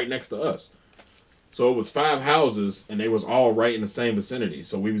lived right next to us. So it was 5 houses, and they was all right in the same vicinity.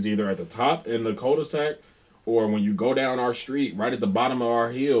 So we was either at the top in the cul-de-sac, or when you go down our street, right at the bottom of our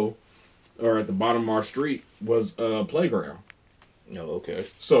hill, or at the bottom of our street, was a playground. Oh, okay.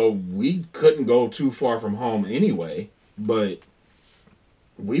 So we couldn't go too far from home anyway, but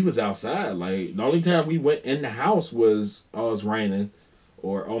we was outside. Like the only time we went in the house was, oh, it's raining,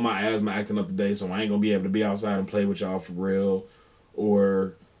 or oh, my asthma acting up today, so I ain't gonna be able to be outside and play with y'all for real.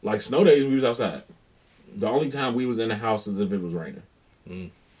 Or like snow days, we was outside. The only time we was in the house is if it was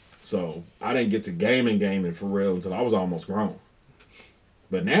raining. So I didn't get to gaming for real until I was almost grown.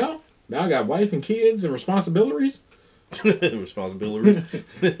 But now I got wife and kids and responsibilities. Responsibilities.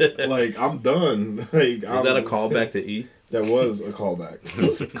 Like I'm done. Like Is that a callback to E? That was a callback.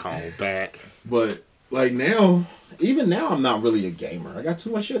 It's a callback. But like now, even now, I'm not really a gamer. I got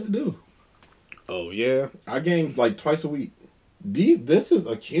too much shit to do. Oh yeah. I game like twice a week. This is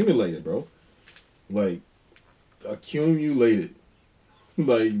accumulated, bro. Like accumulated.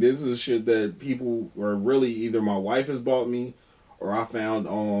 Like this is shit that people, or really either my wife has bought me, or I found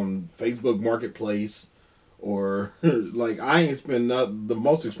on Facebook Marketplace, or like I ain't spent the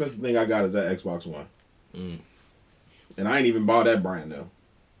most expensive thing I got is that Xbox One. And I ain't even bought that brand though.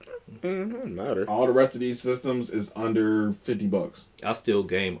 Doesn't matter. All the rest of these systems is under $50, I still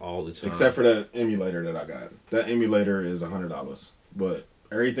game all the time. except for that emulator that I got. That emulator is $100, but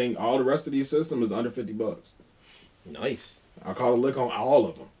everything, all the rest of these systems is under $50. Nice. I caught a lick on all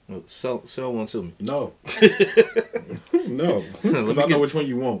of them. Well, sell one to me. No, no, because I know which one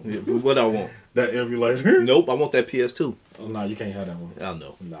you want. Yeah, what I want? That emulator. Nope, I want that PS2. Oh no, you can't have that one. I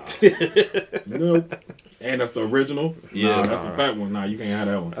know. Nah, nope. And that's the original. Yeah. Nah, that's the fat one. Nah, you can't have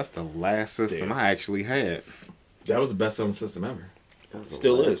that one. That's the last system Damn. I actually had. That was the best selling system ever.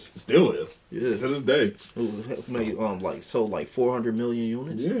 Still is. It still is. Yeah. To this day. It made sold like 400 million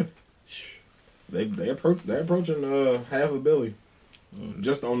units. Yeah. They're approaching half a billion.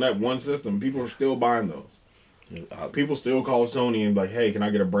 Just on that one system. People are still buying those. People still call Sony and be like, hey, can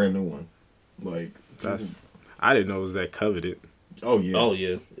I get a brand new one? Like I didn't know it was that coveted. oh yeah. Oh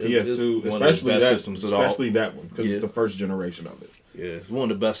yeah. PS2, one of the especially best that systems at all. especially that one, because Yeah. it's the first generation of it. Yeah, it's one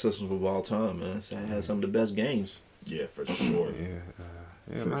of the best systems of all time, man. It had some of the best games. Yeah, for sure.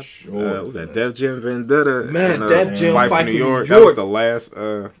 Yeah, For sure. what was that Def Jam Vendetta? Man, and, Def Jam Fight Fight for for New New York. York. That was the last.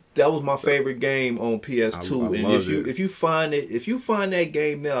 That was my favorite game on PS2. I And loved it. if you find that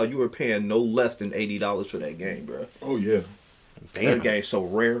game now, you are paying no less than $80 for that game, bro. Oh yeah. Damn. That game's so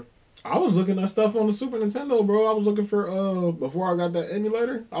rare. I was looking at stuff on the Super Nintendo, bro. I was looking for before I got that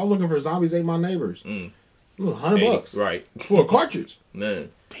emulator, I was looking for Zombies Ate My Neighbors. It was $100 Right. for a cartridge. Man.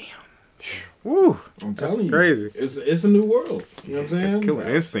 Woo. I'm That's telling you, crazy. it's a new world. You know what I'm saying? That's Killer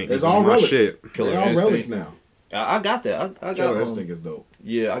Instinct. It's is all on my relics. shit. Killer They're all relics Instinct. now. I got that. I got Killer Instinct is dope.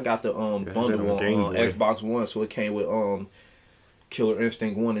 Yeah, I got the bundle that on on Game Boy. Xbox One, so it came with Killer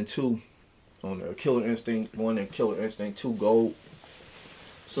Instinct 1 and 2 on there. Killer Instinct 1 and Killer Instinct 2 Gold.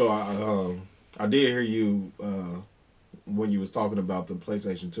 So I did hear you when you was talking about the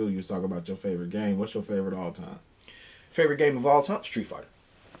PlayStation 2. You was talking about your favorite game. What's your favorite all time? Favorite game of all time, Street Fighter.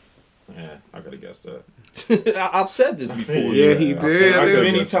 Yeah, I could have guessed that. I've said this before. Yeah, he I did. said- I coulda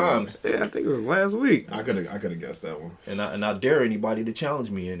Many guessed that. times. Yeah, I think it was last week. I could have guessed that one. And I dare anybody to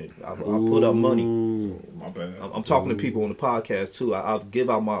challenge me in it. I put up money. Ooh. My bad. I'm talking to people on the podcast too. I give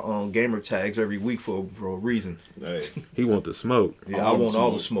out my gamer tags every week for a reason. Hey, He want the smoke. Yeah, All I the want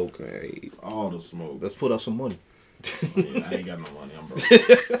all the smoke. smoke. Hey, all the smoke. Let's put up some money. Yeah, I ain't got no money. I'm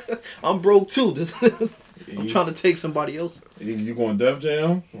broke. I'm broke too. I'm trying to take somebody else. You going Def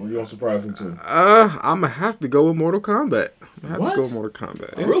Jam or you gonna surprise me too? I'm gonna have to go with Mortal Kombat. I'm gonna have What? to go with Mortal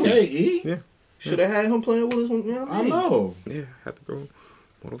Kombat. Yeah. Really? Okay, E. Yeah. Should have had him playing with us. You know what I know. Yeah, have to go with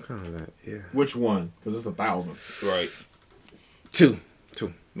Mortal Kombat. Yeah. Which one? Because it's 1,000. Right. 2.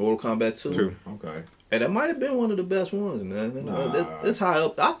 2. Mortal Kombat 2. 2. Okay. And that might have been one of the best ones, man. Nah. It's high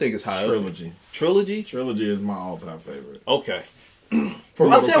up. I think it's high up. Trilogy. Trilogy? Trilogy is my all-time favorite. Okay. For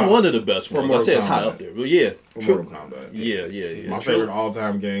Well, I Mortal said Kombat. one of the best For ones. I Mortal said it's high Kombat. up there. But yeah. For Mortal Kombat. Yeah. My favorite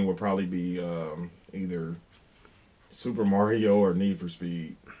all-time game would probably be either Super Mario or Need for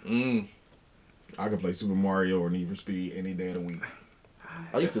Speed. I could play Super Mario or Need for Speed any day of the week.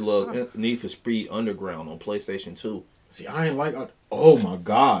 I used to love Need for Speed Underground on PlayStation 2. See, I ain't like... Oh, my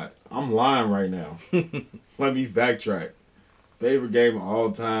God. I'm lying right now. Let me backtrack. Favorite game of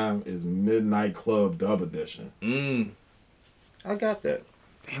all time is Midnight Club Dub Edition. I got that.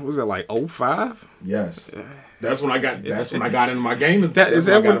 Damn, was it like 05? Yes. That's when I got into my game. That is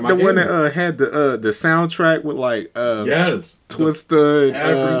that one, the one that had the soundtrack with like yes. Twista and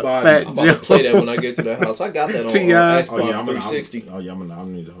Everybody. Fat I'm about to Joe. play that when I get to the house. I got that on T.I. Xbox Oh yeah, I'm 360. gonna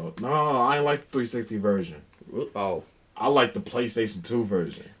need to hold. No, I ain't like the 360 version. Oh, I like the PlayStation 2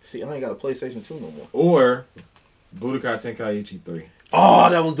 version. see, I ain't got a PlayStation 2 no more. Or Budokai Tenkaichi 3. Oh,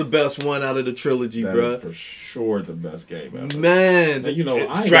 that was the best one out of the trilogy, That bro. is for sure the best game ever. Man, Now, you know,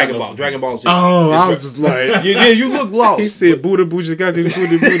 I ain't Dragon got Ball, no- Dragon Ball Z. Oh, I It's was just like, yeah, you look lost. he said Buddha Buddha Gachi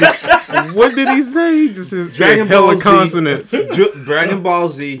Buddha. What did he say? He just says Dragon hella Ball Z. consonants. Dragon Ball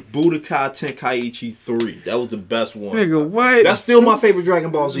Z Budokai Tenkaichi 3. That was the best one. Nigga, what? That's still my favorite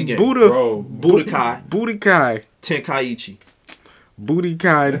Dragon Ball Z game. Buddha Bro, Budokai Budokai. Tenkaichi. Booty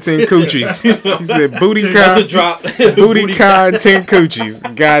Kai and 10 coochies. He said Booty That's Kai. a drop. Booty Kai and 10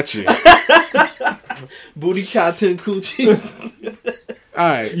 coochies. Gotcha. Budokai Tenkaichi.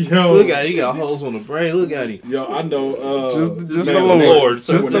 Alright. yo, Look at him. He got holes on the brain. Look at him. yo, I know. Just man, the when Lord.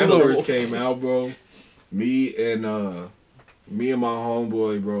 that- Just when the that Lord. first came out, bro. Me and my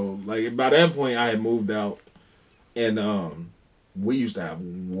homeboy, bro. Like by that point, I had moved out, and we used to have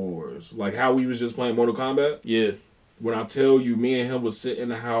wars. Like how we was just playing Mortal Kombat. Yeah. When I tell you, me and him would sit in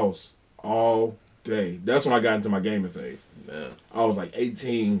the house all day. That's when I got into my gaming phase. Man. I was like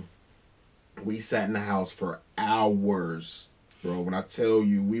 18. We sat in the house for hours, bro. When I tell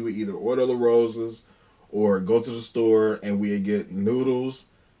you, we would either order the roses or go to the store and we'd get noodles,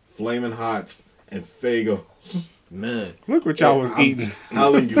 Flamin' Hots, and Fagos. Man. Look what y'all was I'm eating.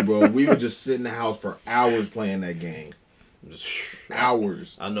 telling you, bro. We would just sit in the house for hours playing that game.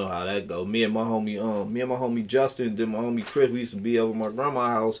 Hours. I know how that go. Me and my homie Justin, then my homie Chris, we used to be over my grandma's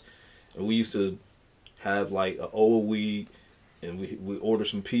house, and we used to have like an old weed, and we order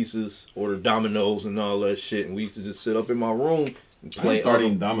some pizzas, order dominoes and all that shit, and we used to just sit up in my room and I play. didn't start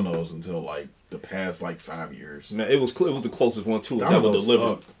eating Domino's until like the past like 5 years. Man, it was the closest one to it that Domino's was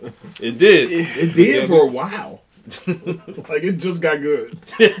delivered. sucked. It did. It did for a while. Like it just got good.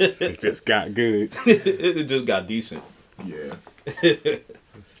 It just got good. it just got decent. Yeah.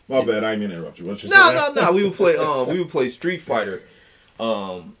 My bad. I didn't mean to interrupt you. What you No. We would play Street Fighter,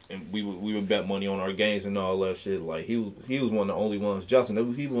 and we would bet money on our games and all that shit. Like he was one of the only ones.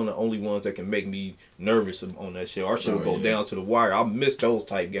 Justin, he was one of the only ones that can make me nervous on that shit. Our shit would go down to the wire. I miss those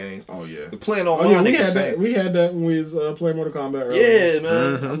type games. Oh yeah. But playing Oh online, yeah. We they can had say- that. We had that when we was playing Mortal Kombat earlier. Yeah,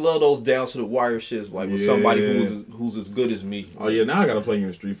 man, I love those down to the wire shits. Like with somebody who's as good as me. Oh yeah. Now I gotta play you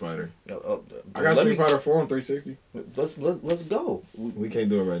in Street Fighter. I got Street Fighter 4 on 360. Let's go. We can't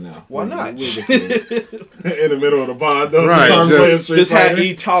do it right now. Why not? We'll get to it. In the middle of the pod, though. Right, Start just- playing Street Just have Fighter.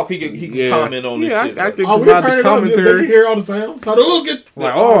 E talk. He can Yeah. comment on this Yeah, shit. I can Oh, we provide turn the it up. They can commentary. hear all the sounds. How to get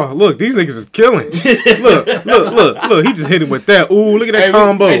Like, oh, look, these niggas is killing. look, he just hit him with that. Ooh, look at that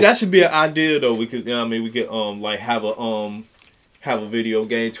combo. Hey, that should be an idea though. We could, we could like have a video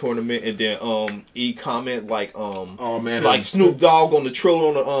game tournament and then E comment like Oh man, like Snoop Dogg on the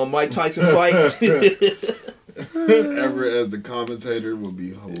Triller on the Mike Tyson fight. Everett as the commentator would be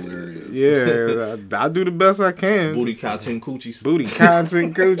hilarious. Yeah, I do the best I can. Booty Cotton Coochies. Booty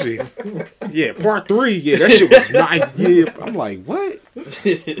content coaches. Yeah, part 3. Yeah, that shit was nice. Yeah, I'm like, what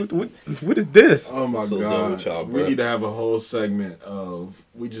what is this? Oh my So done with god, y'all, we bruh. need to have a whole segment of.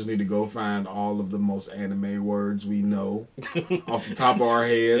 We just need to go find all of the most anime words we know off the top of our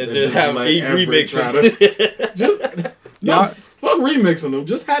heads And just have let E Everett remix try them. to- Just Y'all, fuck remixing them.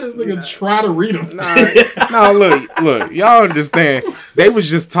 Just have this nigga try to read them. no, look, y'all understand. They was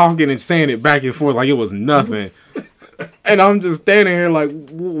just talking and saying it back and forth like it was nothing. And I'm just standing here like,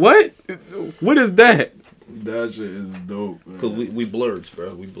 what? What is that? That shit is dope. Man. Cause we blurs,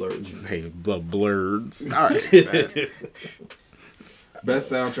 bro. We blurs. Hey, the blurs. All right.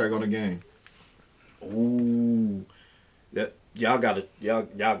 Best soundtrack on the game. Ooh, y'all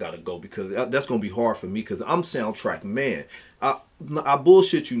gotta go because that's gonna be hard for me because I'm soundtrack man. I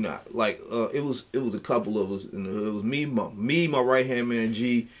bullshit you not. Like it was a couple of us, and it was me, my right hand man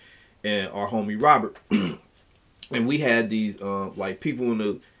G, and our homie Robert. and we had these like people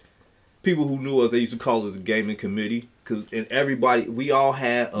who knew us. They used to call it the gaming committee, and everybody we all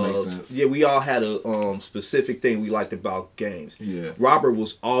had Makes sense. we all had a specific thing we liked about games. Yeah. Robert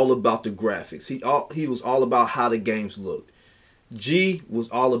was all about the graphics. He was all about how the games looked. G was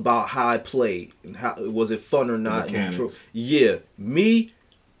all about how I played and how was it fun or not. Mechanics. Yeah, me,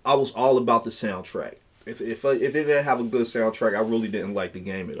 I was all about the soundtrack. If it didn't have a good soundtrack, I really didn't like the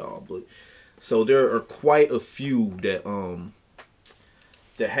game at all. But so there are quite a few that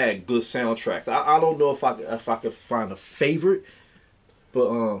had good soundtracks. I don't know if I could find a favorite,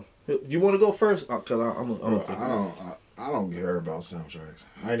 but you want to go first? Cause I don't care about soundtracks.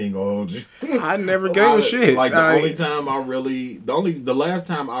 I ain't even gonna hold you. I never gave a shit. Like the last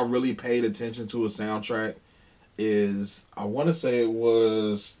time I really paid attention to a soundtrack is, I want to say it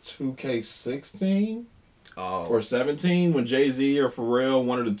was 2K16 or 17 when Jay-Z or Pharrell,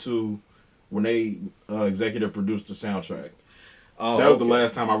 one of the two, when they executive produced the soundtrack. Oh, that was the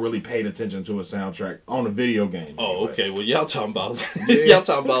last time I really paid attention to a soundtrack on a video game. Oh, okay. Well, y'all talking about Yeah. y'all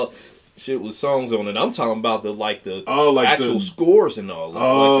talking about shit with songs on it. I'm talking about the actual scores and all.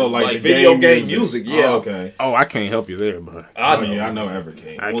 Like the video game music. Yeah. Oh, okay. Oh, I can't help you there, but I know. Yeah, I know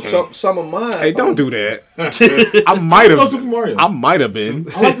Everking. I Well, can't. some of mine. Hey, don't do that. I might Oh, have. Super Mario. I might have been.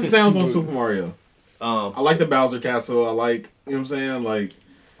 I like the sounds on Super Mario. Um, I like the Bowser Castle. I like, you know what I'm saying, like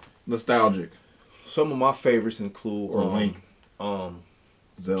nostalgic. some of my favorites include Or Link.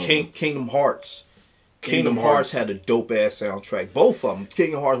 Zelda. Kingdom Hearts. Kingdom Kingdom Hearts had a dope ass soundtrack. Both of them,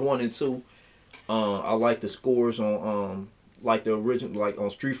 Kingdom Hearts 1 and 2. I like the scores on like the original, like on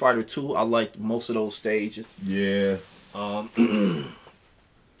Street Fighter 2. I liked most of those stages. Yeah.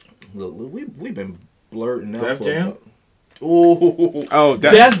 Look, we've been blurting out Def for Jam? about- Ooh. Oh,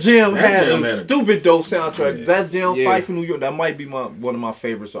 Def Jam Def had Jam a had a- stupid dope soundtrack. Yeah. Def Jam Yeah. Fight for New York. That might be one of my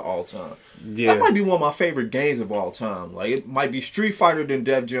favorites of all time. Yeah. That might be one of my favorite games of all time. Like, it might be Street Fighter than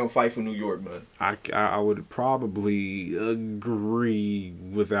Def Jam Fight for New York, man. I would probably agree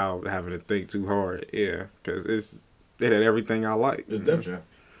without having to think too hard. Yeah, because it had everything I like. It's Def Jam.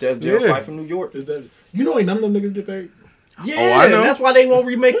 Def Jam Yeah. Fight for New York. It's Def. You know, ain't none of them niggas get paid. Yeah, I know. that's why they won't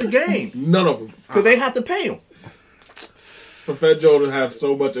remake the game. None of them. Because they have to pay them. For Fat Joe to have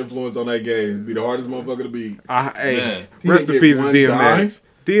so much influence on that game, it'd be the hardest motherfucker to beat. Hey, Man. He rest didn't in get peace of one DMX.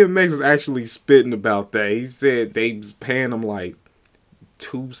 DMX was actually spitting about that. He said they was paying him like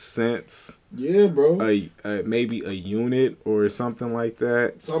 2 cents, Yeah, bro. maybe a unit or something like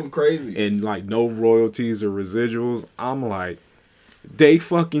that, Something crazy. and like no royalties or residuals. I'm like, they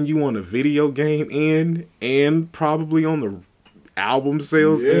fucking you on a video game end and probably on the album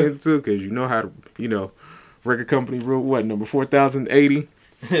sales Yeah. end too, because you know how to, record company rule, what, number 4080?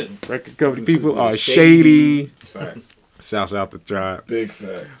 Record company people are shady. Facts. Shouts out the tribe. Big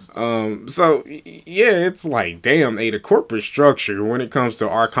facts. So yeah, it's like, damn, the corporate structure when it comes to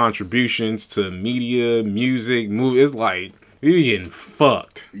our contributions to media, music, movie, it's like we getting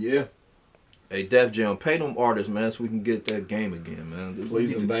fucked. Yeah. Hey, Def Jam, pay them artists, man, so we can get that game again, man.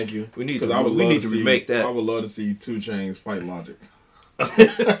 Please and thank you. We need 'Cause to- I would we love need to see- remake that. I would love to see 2 Chainz fight Logic.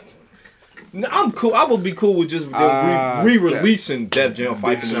 No, I'm cool. I would be cool with just them re-releasing Def Jam Big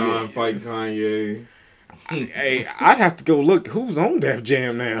Fight for New Sean York. fight Kanye. Hey, I'd have to go look who's on Def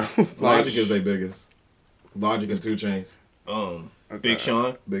Jam now. Logic is their biggest. Logic and 2 Chainz. Big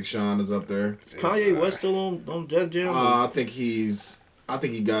Sean. Big Sean is up there. Is Kanye West still on Def Jam? I think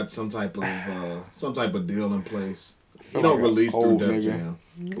he got some type of deal in place. He don't release through old Def nigga. Jam.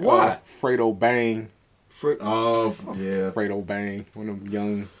 Why? Fredo Bang. Oh yeah, Fredo Bang. One of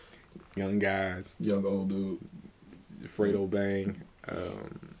them young guys. young old dude. Fredo Bang.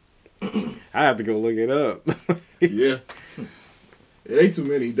 I have to go look it up. Yeah, it ain't too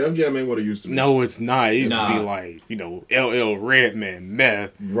many. Def Jam ain't what it used to be. No, it's not. It used to be Nah. like, LL Redman,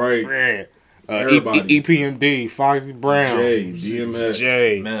 Meth, Right. Red, Everybody. EPMD, Foxy Brown, Jay, DMX,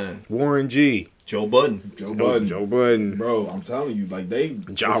 Jay, Man, Warren G, Joe Budden. Joe Budden. Joe Budden, Bro, I'm telling you, like they.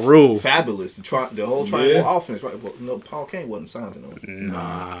 Ja Rule. Fabulous. The whole triangle Yeah. offense, right? Well, no, Paul Kane wasn't signed to them.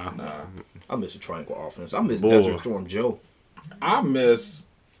 Nah. I miss the triangle offense. I miss Boy. Desert Storm Joe. I miss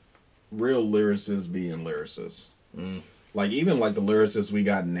real lyricists being lyricists. Like even like the lyricists we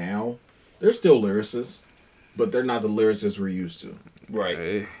got now, they're still lyricists, but they're not the lyricists we're used to. Right.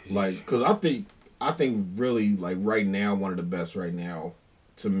 Hey, Like, cause I think really like right now one of the best right now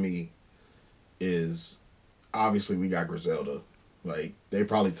to me is obviously we got Griselda. Like they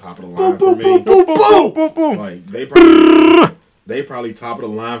probably top of the line for me. boom, boom, boom, boom. Like they probably top of the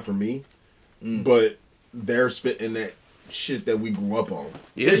line for me, but they're spitting that shit that we grew up on.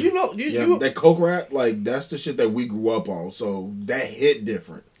 Yeah, you know, That coke rap, like that's the shit that we grew up on. So that hit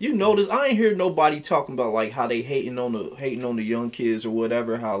different. you notice I ain't hear nobody talking about like how they hating on the young kids or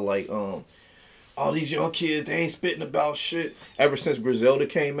whatever. How like all these young kids they ain't spitting about shit ever since Griselda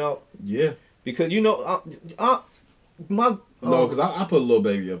came out. Yeah. Because you know, No, because I put Lil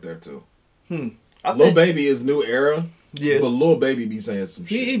Baby up there too. I Lil think- Baby is new era. Yeah. But Lil Baby be saying some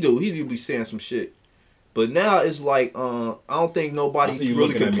shit. He do be saying some shit. But now it's like I don't think I nobody's see you really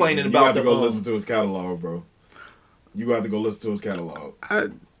looking at me. complaining You about have the to go listen to his catalog, bro. You have to go listen to his catalog.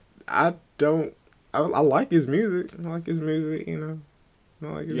 I don't. I like his music. I like his music. You know.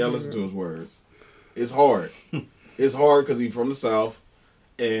 I like his You gotta music. listen to his words. It's hard. It's hard because he's from the South,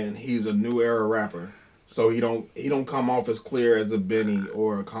 and he's a new era rapper. So he don't come off as clear as a Benny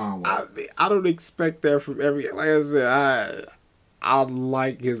or a Conway. I don't expect that from every. Like I said, I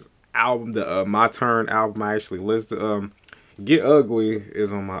like his album, the My Turn album. I actually listened to. Get Ugly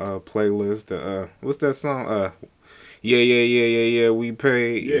is on my playlist. What's that song? Yeah. We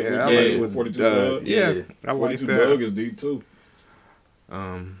pay. Yeah, I we like paid. with 42 Doug. Doug. Yeah, Yeah. I like 42 that. Doug is deep too.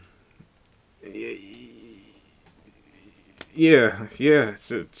 Yeah.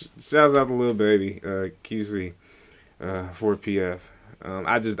 Shouts out to Lil Baby, QC, 4PF.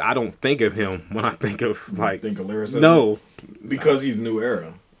 I don't think of him when I think of like. Think of lyricism? No, Because he's new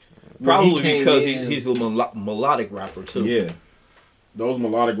era. When probably he came because in- he's a melodic rapper too. Yeah. Those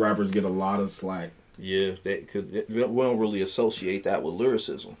melodic rappers get a lot of slack. Yeah, we don't really associate that with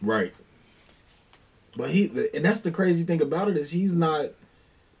lyricism. Right. But and that's the crazy thing about it is he's not,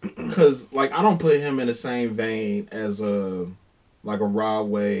 because like I don't put him in the same vein as a Rod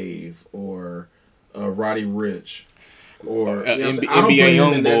Wave or a Roddy Rich or you know what I'm saying? I don't put NBA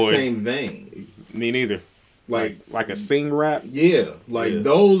him in that Youngboy. same vein. me neither. Like a sing rap. Yeah, like Yeah.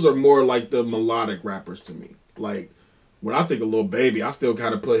 those are more like the melodic rappers to me. Like when I think of Lil Baby, I still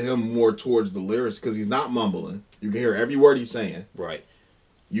kind of put him more towards the lyrics because he's not mumbling. You can hear every word he's saying. Right.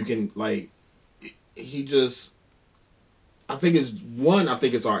 You can like, he just. I think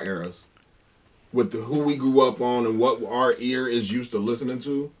it's our eras, with who we grew up on and what our ear is used to listening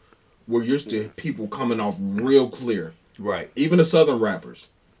to. We're used to people coming off real clear. Right. Even the Southern rappers.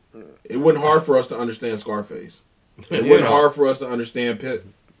 It wasn't hard for us to understand Scarface. It wasn't hard for us to understand Pit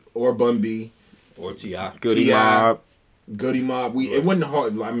or Bun B, Or T.I. Goody T.I. Mob. Goody Mob. It wasn't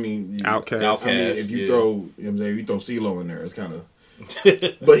hard. I mean, Outkast. I mean, if you yeah. throw, you know what I'm saying, if you throw CeeLo in there, it's kind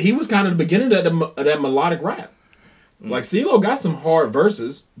of. But he was kind of the beginning of that melodic rap. Like CeeLo got some hard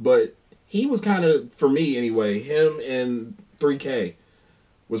verses, but he was kind of, for me anyway, him and 3K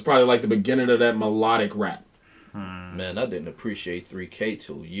was probably like the beginning of that melodic rap. Man, I didn't appreciate 3K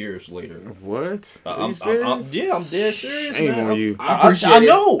till years later. What? Are you I'm serious? yeah, I'm dead serious. Shame man. on you. I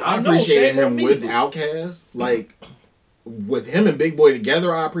know. I appreciated Shame on him me. with Outkast. Like with him and Big Boy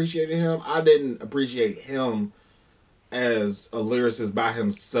together, I appreciated him. I didn't appreciate him as a lyricist by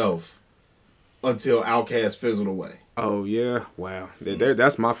himself until Outkast fizzled away. Oh yeah. Wow.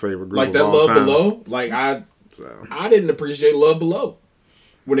 That's my favorite group Like of that all Love time. Below. Like I So, didn't appreciate Love Below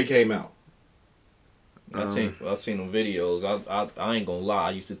when it came out. I've seen them videos. I ain't gonna lie.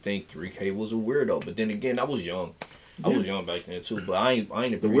 I used to think 3K was a weirdo, but then again, I was young. I was young back then too. But I ain't. The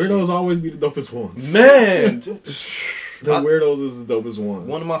appreciate- weirdos always be the dopest ones. Man, The weirdos is the dopest ones.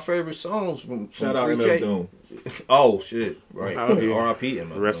 one of my favorite songs from Shout out 3K. MF Doom. Oh shit! Right. Oh, yeah. R.I.P.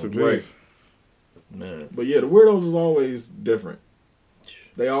 MF rest in Doom. Right. peace. Man. But yeah, the weirdos is always different.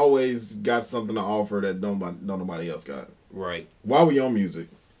 They always got something to offer that nobody else got. Right. While we on music,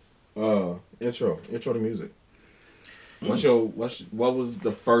 intro to music. What was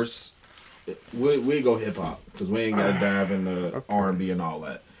the first? We go hip hop because we ain't got to dive into R&B and all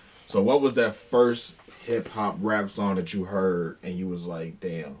that. So what was that first hip hop rap song that you heard and you was like,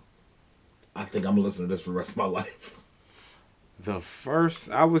 damn, I think I'm gonna listen to this for the rest of my life. The first,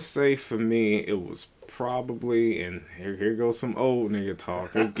 I would say for me, it was probably, and here goes some old nigga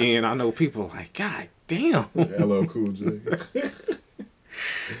talk again. I know people are like, God damn. LL Cool J.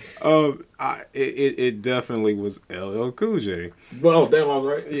 It definitely was LL Cool J. Oh damn, I was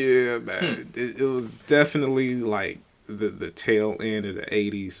right. Yeah, man. It was definitely like the tail end of the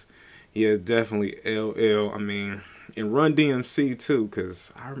 80s. Yeah, definitely LL. I mean, and Run DMC too,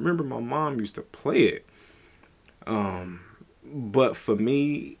 because I remember my mom used to play it. But for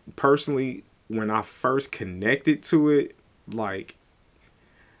me personally, when I first connected to it, like,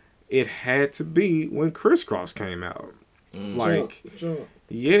 it had to be when Crisscross came out. Like, Jump.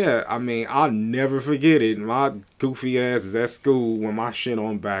 yeah, I mean, I'll never forget it. My goofy ass is at school when my shit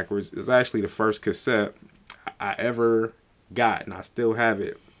on backwards. It's actually the first cassette I ever got, and I still have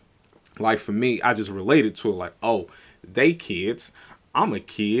it. Like, for me, I just related to it like, oh, they kids. I'm a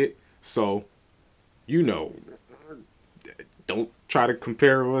kid, so don't try to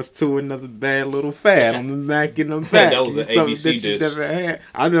compare us to another bad little fad on the back in the back. That was an Something ABC that you diss. never had.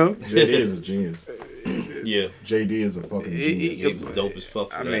 I know. JD is a genius. Yeah, JD is a fucking genius. he was dope as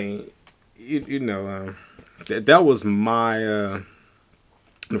fuck. For I that. mean, that was my. And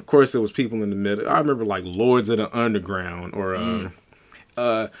of course, there was people in the middle. I remember like Lords of the Underground or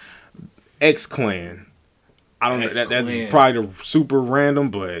X Clan. I don't know. That's X-Clan. probably super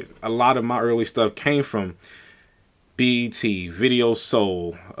random, but a lot of my early stuff came from BET, Video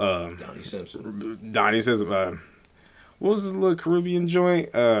Soul, Donnie Simpson. Donnie says, what was the little Caribbean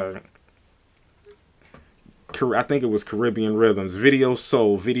joint? I think it was Caribbean Rhythms, Video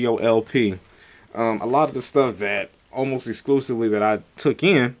Soul, Video LP. A lot of the stuff that almost exclusively that I took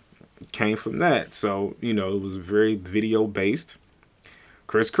in came from that. So, it was very video based.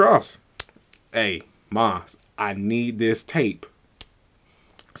 Criss Cross. Hey, Ma, I need this tape.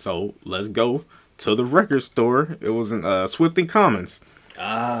 So let's go to the record store. It was in Swift and Commons.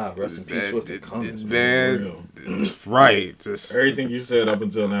 Rest in peace with the comments. Man, right. Just Everything you said up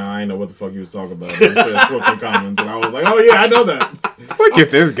until now, I didn't know what the fuck you was talking about. You said Swift and Commons, and I was like, oh yeah, I know that. look at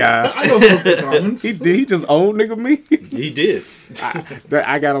this guy. I know Swift and Commons. He just old nigga me. He did.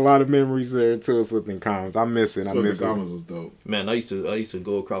 I got a lot of memories there too. Swift and Commons. I miss it. Swift and it. Commons was dope. Man, I used to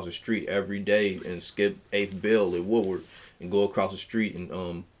go across the street every day and skip 8th Bill at Woodward and go across the street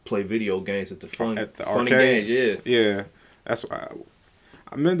and play video games at the funny arcade. games. Yeah, that's why.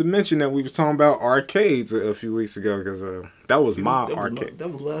 I meant to mention that we was talking about arcades a few weeks ago because that was my arcade. That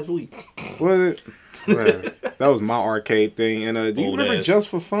was last week. Was it? Yeah, that was my arcade thing. And do you Old remember ass. Just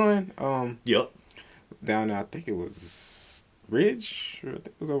for Fun? Yep. Down there, I think it was Ridge. Or I think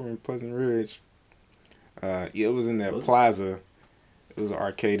it was over in Pleasant Ridge. Yeah, it was in that Was it? plaza. It was an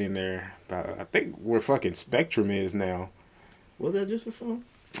arcade in there. I think where fucking Spectrum is now. Was that just for fun?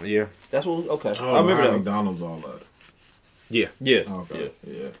 Yeah. That's what. Okay. Oh, I remember that. McDonald's all that. Yeah. Yeah. Okay.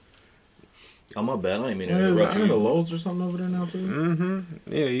 Yeah. Oh, my bad. I ain't mean to What is interrupt that? I you. a Lowe's or something over there now too. Mm-hmm.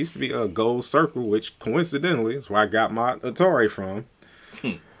 Yeah, it used to be a Gold Circle, which coincidentally is where I got my Atari from.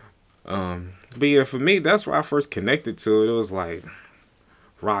 But yeah, for me, that's where I first connected to it. It was like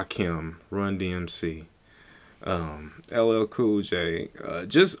Rakim, Run DMC, LL Cool J.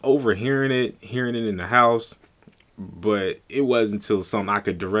 Just overhearing it, hearing it in the house, but it wasn't until something I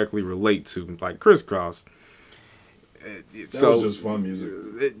could directly relate to, like Criss Cross. That was just fun music.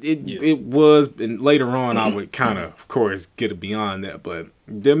 It was, and later on I would kind of course, get it beyond that. But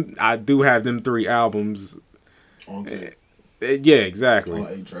I do have them 3 albums. On tape. Yeah, exactly. On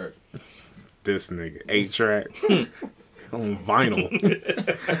 8-track. This nigga 8-track on vinyl.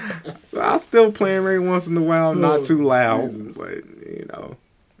 I still play him every once in a while, not too loud, Jesus. but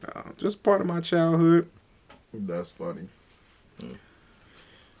just part of my childhood. That's funny.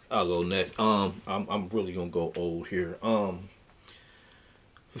 I'll go next. I'm really gonna go old here. The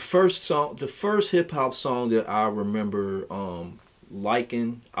first hip hop song that I remember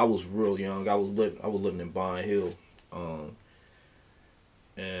liking. I was real young. I was living in Bond Hill.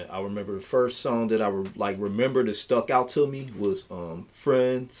 And I remember the first song that I remember that stuck out to me was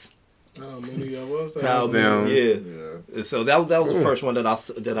Friends. How many I was? How Down. yeah. Yeah. And so that was the first one that I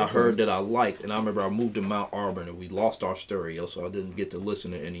heard that I liked, and I remember I moved to Mount Auburn and we lost our stereo, so I didn't get to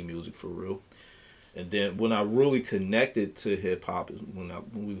listen to any music for real. And then when I really connected to hip hop is when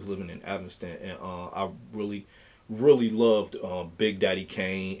we was living in Evanston, and I really loved Big Daddy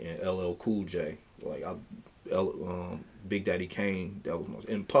Kane and LL Cool J. Big Daddy Kane, that was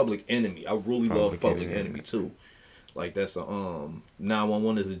in Public Enemy. I really love Public Enemy too. Like that's a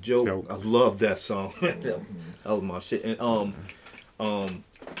 911 is a joke. I love that song. That was my shit. And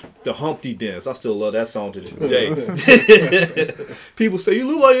the Humpty Dance. I still love that song to this day. People say you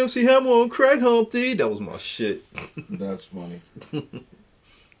look like MC Hammer on crack, Humpty. That was my shit. That's funny. But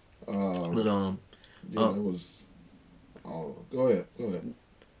Yeah, it was. Oh, go ahead.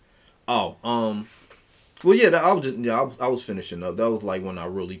 Well, yeah, I was finishing up. That was like when I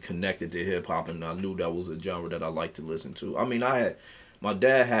really connected to hip hop, and I knew that was a genre that I liked to listen to. I mean, my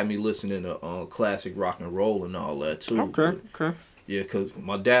dad had me listening to classic rock and roll and all that too. Okay. Yeah, because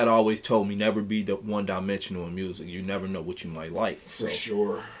my dad always told me never be the one dimensional in music. You never know what you might like. So, For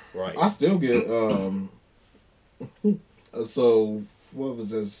sure. right. I still get so what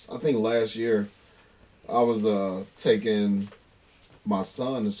was this? I think last year I was taking my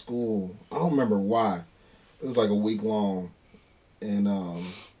son to school. I don't remember why. It was like a week long, and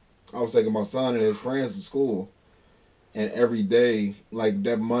I was taking my son and his friends to school, and every day, like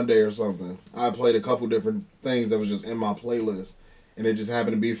that Monday or something, I played a couple different things that was just in my playlist, and it just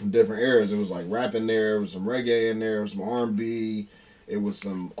happened to be from different eras. It was like rap in there, it was some reggae in there, it was some R&B, it was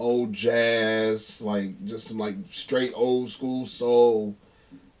some old jazz, like just some like straight old school soul.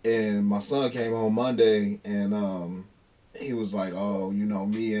 And my son came home Monday, and he was like, "Oh, you know,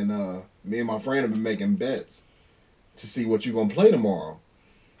 me and my friend have been making bets to see what you gonna play tomorrow."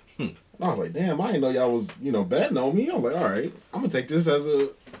 And I was like, "Damn, I didn't know y'all was, you know, betting on me." I was like, "All right, I'm gonna take this as a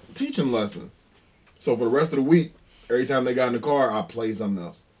teaching lesson." So for the rest of the week, every time they got in the car, I played something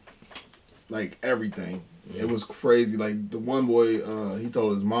else, like everything. It was crazy. Like the one boy, he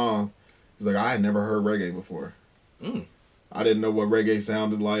told his mom, he's like, "I had never heard reggae before." I didn't know what reggae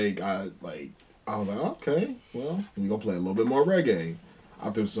sounded like. I was like, okay, well, we gonna play a little bit more reggae.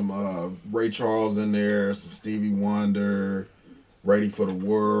 I threw some Ray Charles in there, some Stevie Wonder, Ready for the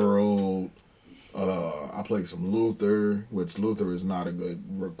World. I played some Luther, which Luther is not a good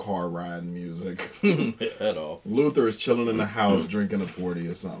car riding music at all. Luther is chilling in the house drinking a 40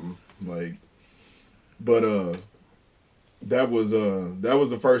 or something. Like, but that was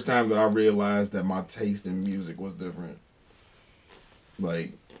the first time that I realized that my taste in music was different.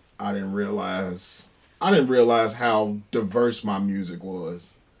 Like, I didn't realize how diverse my music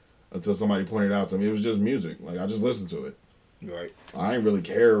was until somebody pointed out to me. It was just music. Like, I just listened to it. Right. I didn't really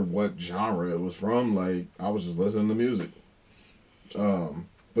care what genre it was from. Like, I was just listening to music.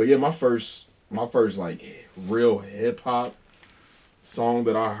 But yeah, my first like real hip hop song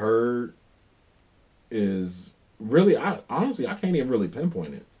that I heard is really, honestly I can't even really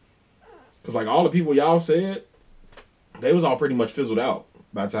pinpoint it. Cause like all the people y'all said, they was all pretty much fizzled out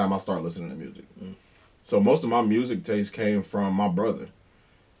by the time I started listening to music. So most of my music taste came from my brother.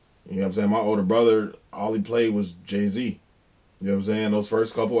 You know what I'm saying? My older brother, all he played was Jay-Z. You know what I'm saying? Those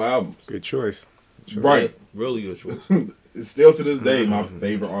first couple albums. Good choice. Right. Really good choice. It's still to this day my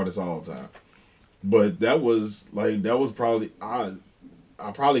favorite artist of all time. But that was probably, I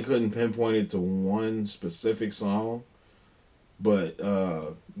probably couldn't pinpoint it to one specific song. But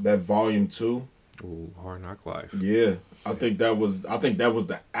that Volume 2. Ooh, Hard Knock Life. Yeah. I think that was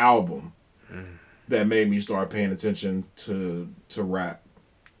the album that made me start paying attention to rap.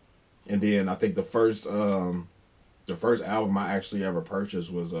 And then I think the first album I actually ever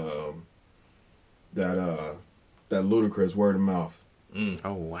purchased was that Ludacris Word of Mouth.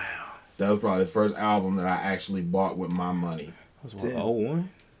 Oh wow. That was probably the first album that I actually bought with my money. That was what, 01?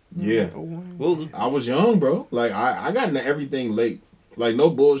 Yeah. 01? Well, I was young, bro. Like I got into everything late. Like no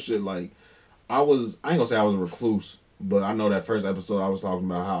bullshit. Like I ain't gonna say I was a recluse, but I know that first episode I was talking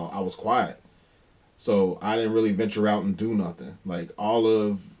about how I was quiet. So I didn't really venture out and do nothing. Like all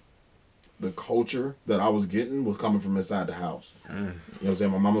of the culture that I was getting was coming from inside the house. You know what I'm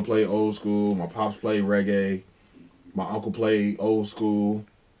saying? My mama played old school. My pops played reggae. My uncle played old school.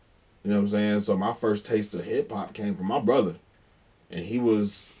 You know what I'm saying? So my first taste of hip hop came from my brother. And he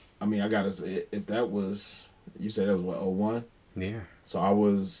was, I mean, I gotta say, if that was, you said that was what, 01? Yeah. So I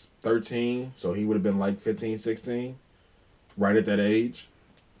was 13. So he would have been like 15, 16. Right at that age.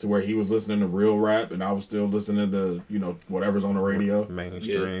 To where he was listening to real rap and I was still listening to, you know, whatever's on the radio.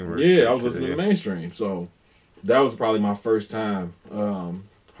 Mainstream. Yeah, I was listening to mainstream. So that was probably my first time.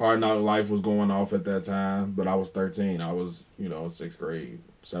 Hard Knock Life was going off at that time, but I was 13. I was, you know, 6th grade,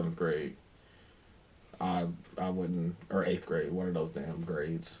 7th grade. I wouldn't, or 8th grade, one of those damn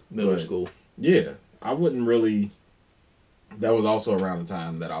grades. Middle school. Yeah, I wouldn't really. That was also around the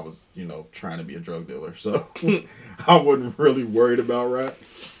time that I was, you know, trying to be a drug dealer. So I wasn't really worried about rap.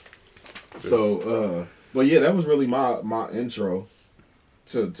 So, but yeah, that was really my intro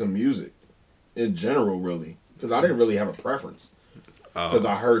to music in general, really. Because I didn't really have a preference. Because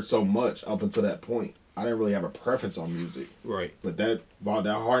I heard so much up until that point. I didn't really have a preference on music. Right. But that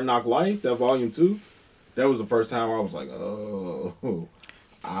Hard Knock Life, that Volume 2, that was the first time I was like, oh,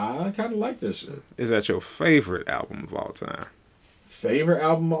 I kind of like this shit. Is that your favorite album of all time? Favorite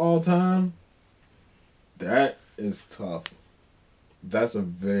album of all time? That is tough. That's a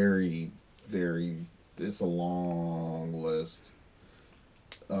very, very, it's a long list.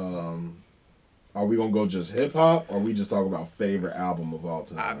 Are we gonna go just hip hop, or are we just talk about favorite album of all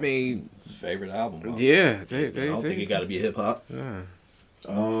time? I mean, His favorite album. Huh? yeah. I don't think it got to be hip hop. Yeah.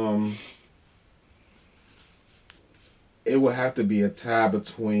 It would have to be a tie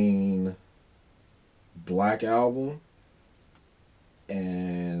between Black Album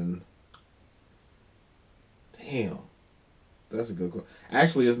and damn, that's a good question.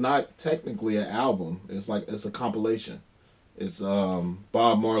 Actually, it's not technically an album. It's a compilation. It's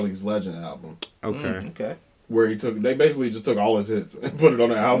Bob Marley's Legend album. Okay. Okay. Where they basically just took all his hits and put it on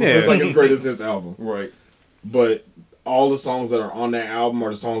the album. Yeah. It's like his greatest hits album. Right. But all the songs that are on that album are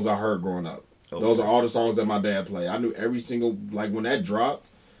the songs I heard growing up. Those are all the songs that my dad played. I knew every single, like when that dropped,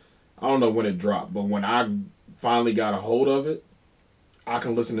 I don't know when it dropped, but when I finally got a hold of it, I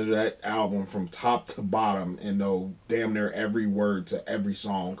can listen to that album from top to bottom and know damn near every word to every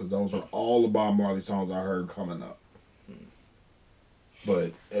song because those are all the Bob Marley songs I heard coming up.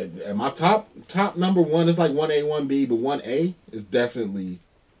 But at my top number one is like 1A, 1B, but 1A is definitely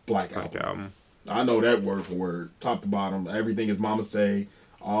Black Album. I know that word for word, top to bottom. Everything is Mama Say,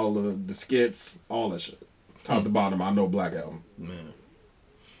 all of the skits, all that shit. Top to bottom, I know Black Album. Man.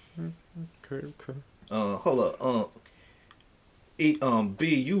 Okay. Hold up.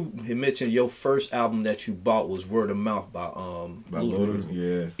 B, you had mentioned your first album that you bought was Word of Mouth by Luda.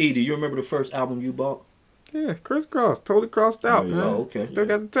 Yeah. E, do you remember the first album you bought? Yeah, Crisscross, totally crossed out, Yeah. man. Oh, okay. Still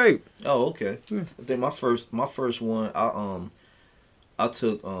got the tape. Oh, okay. I think my first one, I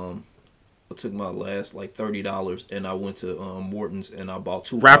took my last like $30 and I went to Morton's and I bought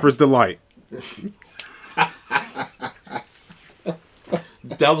 2 Rapper's Delight.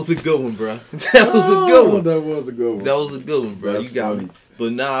 That was a good one, bro. That was a good one. That was a good one. That was a good one, bro. That's You got funny. me.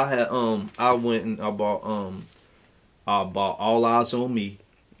 But now I had I went and I bought All Eyes on Me,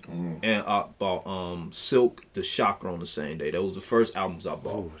 and I bought Silk the Shocker on the same day. That was the first albums I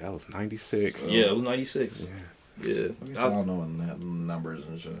bought. Oh, that was 96. Yeah, it was 96. Yeah. I don't know numbers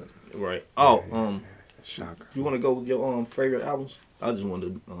and shit. Right. Oh, Shocker. you want to go with your favorite albums? I just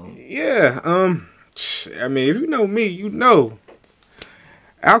wanted to. Yeah, I mean, if you know me, you know.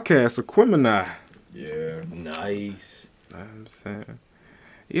 Outkast, Aquemini. Yeah. Nice. I'm saying.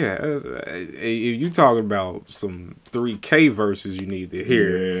 Yeah, if you talking about some 3K verses you need to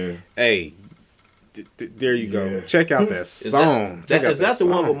hear, Yeah. hey, there you go. Yeah. Check out that song. Is that the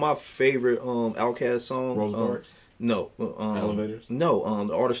one with my favorite Outkast song? Rose Parks? No. Elevators? No,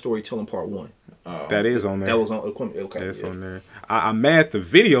 the Art of Storytelling Part 1. That is on there. That was on Equipment. Okay. That's yeah. on there. I'm mad the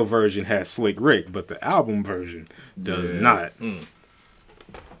video version has Slick Rick, but the album version does Yeah. not.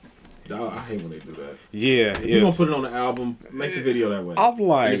 I hate when they do that. Yeah, If you're going to put it on the album, make the video that way. I'm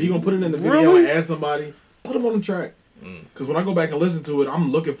like, And if you're going to put it in the video really? and add somebody, put them on the track. Because when I go back and listen to it,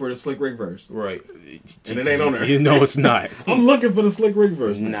 I'm looking for the Slick Rick verse. Right. And it ain't on there. You know it's not. I'm looking for the Slick Rick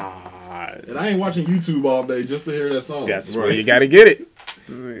verse. Nah. And I ain't watching YouTube all day just to hear that song. That's where you got to get it.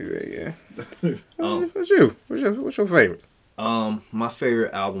 Yeah. What's your favorite? My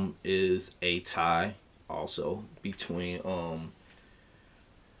favorite album is a tie also between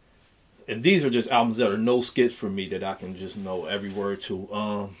and these are just albums that are no skits for me that I can just know every word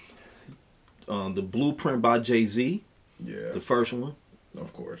to. The Blueprint by Jay-Z, Yeah, the first one.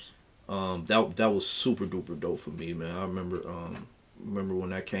 of course. That was super duper dope for me, man. I remember when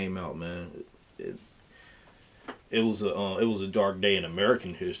that came out, man. It was a dark day in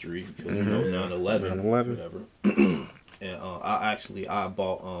American history because you know 9/11 whatever. And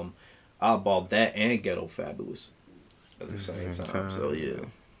I bought that and Ghetto Fabulous at the same time. So yeah,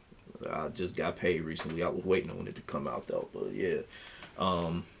 I just got paid recently. I was waiting on it to come out though, but yeah,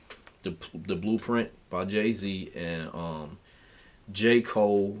 the Blueprint by Jay-Z and J.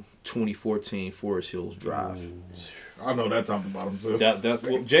 Cole 2014 Forest Hills Drive. I know that top to bottom too. That's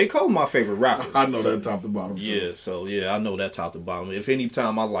J. Cole my favorite rapper. I know that top to bottom too. Yeah, so yeah, I know that top to bottom. If any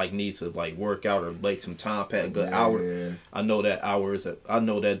time I need to work out or some time pad, a good hour, I know that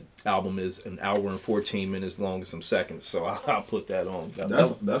album is an hour and 14 minutes long and some seconds. So I'll put that on.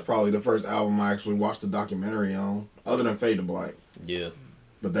 That's probably the first album I actually watched the documentary on, other than Fade to Black. Yeah.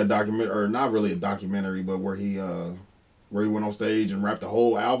 But that documentary, or not really a documentary, but where he went on stage and rapped the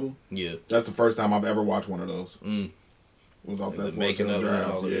whole album. Yeah. That's the first time I've ever watched one of those. It was off The that making of Drive.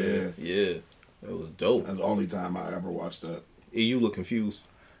 and all of that. Yeah. That was dope. That's the only time I ever watched that. You look confused.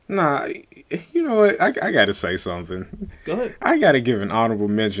 Nah, you know what? I got to say something. Go ahead. I got to give an honorable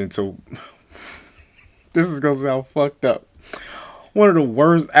mention to. This is going to sound fucked up. One of the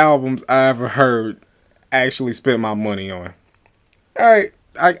worst albums I ever heard, actually spent my money on. All right,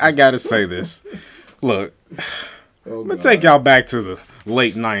 I got to say this. Look, I'm going to take y'all back to the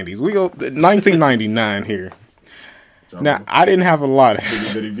late 90s. We go 1999 here. Now, I didn't have a lot of...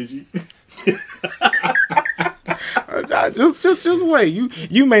 just wait.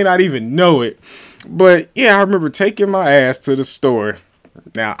 You may not even know it. But, yeah, I remember taking my ass to the store.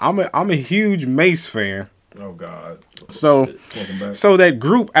 Now, I'm a huge Mace fan. Oh, God. So that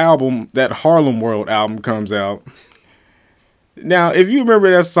group album, that Harlem World album comes out. Now, if you remember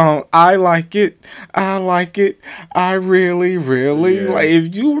that song, I like it, I really, really like.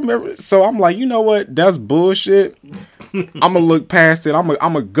 If you remember, so I'm like, you know what? That's bullshit. I'm gonna look past it. I'm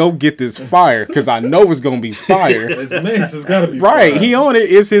gonna go get this fire because I know it's gonna be fire. It's Mace. It's gotta be right. fire. He on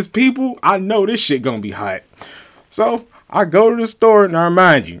it. It's his people. I know this shit gonna be hot. So I go to the store, and I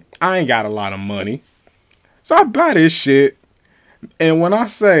remind you, I ain't got a lot of money. So I buy this shit. And when I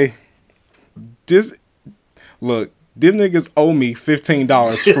say, this, look, them niggas owe me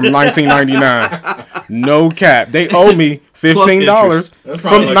 $15 from 1999. No cap. They owe me $15 That's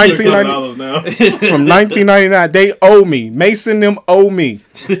from probably like 1999. $600 now. From 1999, they owe me. Mason them owe me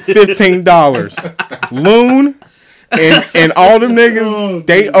 $15. Loon and all them niggas,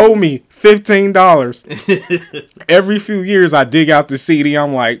 they owe me $15. Every few years, I dig out the CD.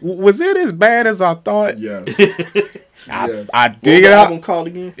 I'm like, was it as bad as I thought? Yes. I What dig the it out. album called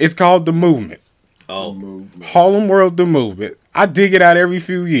again? It's called The Movement. Oh, Movement. Harlem World, The Movement. I dig it out every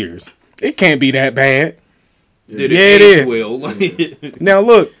few years. It can't be that bad. did Yeah, it it age is. well? Now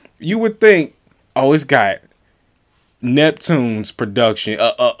look, you would think, oh, it's got Neptune's production.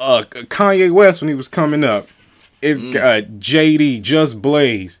 Kanye West when he was coming up. It's got JD, Just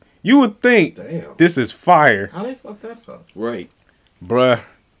Blaze. You would think Damn. this is fire. How they fuck that up? Right. Bruh,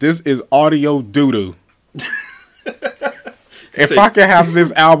 this is audio doo-doo. If I could have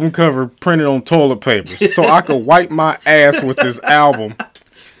this album cover printed on toilet paper so I could wipe my ass with this album.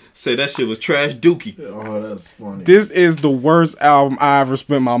 Say that shit was trash dookie. Oh, that's funny. This is the worst album I ever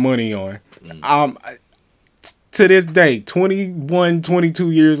spent my money on. To this day, 21,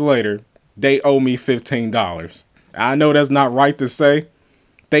 22 years later, they owe me $15. I know that's not right to say.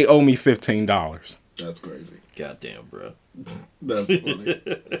 They owe me $15. That's crazy. Goddamn, bro. That's funny.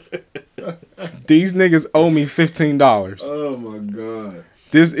 These niggas owe me $15. Oh my god.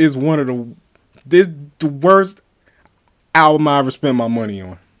 This is one of the worst album I ever spent my money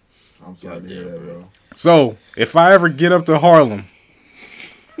on. I'm sorry to hear that, bro. So, if I ever get up to Harlem,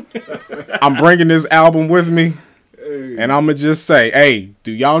 I'm bringing this album with me, Hey. and I'm going to just say, hey,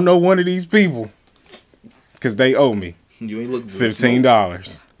 do y'all know one of these people? Because they owe me You ain't looking for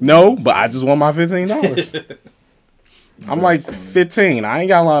 $15. No, but I just want my $15. I'm like 15. I ain't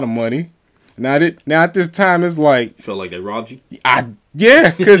got a lot of money. Now at this time, it's like, Felt like they robbed you?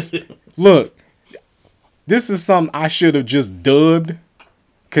 yeah, because look, this is something I should have just dubbed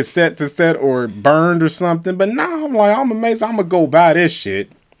cassette to set or burned or something. But now I'm like, I'm amazed. I'm going to go buy this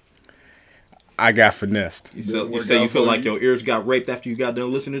shit. I got finessed. You work say you out feel for like you? your ears got raped after you got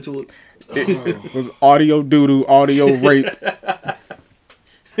done listening to it? It was audio doo-doo, audio rape.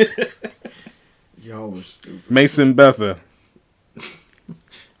 Y'all are stupid. Mason Betha,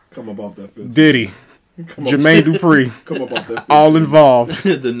 Come up off that 15. Diddy, Come up, Jermaine Dupri, come up off that 15. all involved.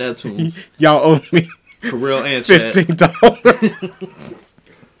 The Neptunes. Y'all owe me For real and Chad. $15.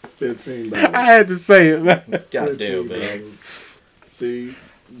 $15. I had to say it, man. Goddamn, man. $15. See,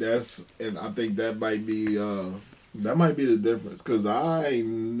 and I think that might be the difference, because I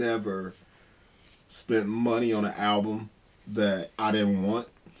never spent money on an album that I didn't want,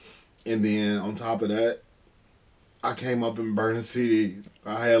 and then on top of that, I came up and burning CDs.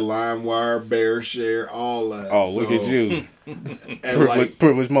 I had LimeWire, BearShare, all that. Oh, look at you. And like,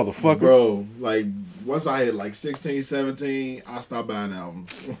 Privileged motherfucker. bro, like once I hit like 16, 17, I stopped buying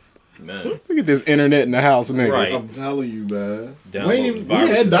albums. Man. Look at this internet in the house, nigga. Right. I'm telling you, man. Download We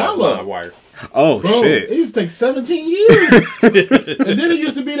had dial-up. Wire. Oh, Bro, shit. it used to take 17 years. And then it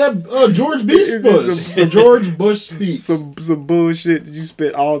used to be that George Bush Is this speech. The George Bush speech. Some bullshit that you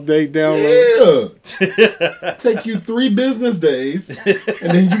spent all day downloading. Yeah. Take you 3 business days, and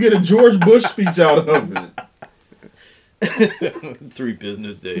then you get a George Bush speech out of it. 3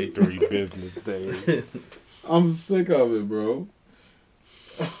 business days. 3 business days. I'm sick of it, bro.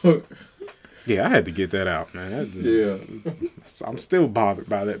 Yeah, I had to get that out, man. Yeah, I'm still bothered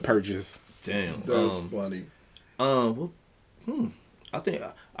by that purchase. Damn. that's funny. I think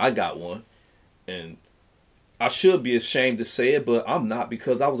I got one, and I should be ashamed to say it, but I'm not,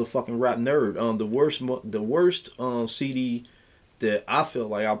 because I was a fucking rap nerd. The worst CD that I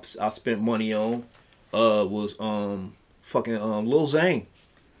felt like I spent money on was fucking Lil Zane.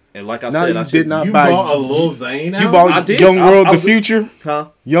 And like I No, said, you I did not You buy. bought a Lil Zane You album? bought I did. Young World, I the was- Future. Huh?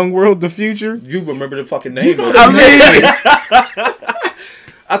 Young World, the Future. You remember the fucking name? know of that it. I mean,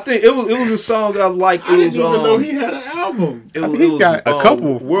 I think it was a song that I liked. I It didn't was even know he had an album. It I was, mean, he's it was, got a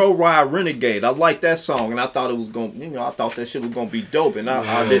couple. Worldwide Renegade. I liked that song, and I thought it was I thought that shit was gonna be dope, and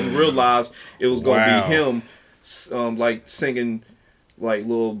I didn't realize it was gonna Wow. be him, like singing like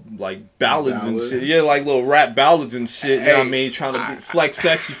little like ballads and Ballads. shit. Yeah, like little rap ballads and shit. You know what I Hey, mean? Trying to flex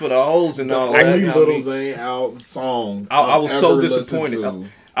sexy for the hoes and all The that. only You know what I Lil mean? Zane song I was so ever listened disappointed. to.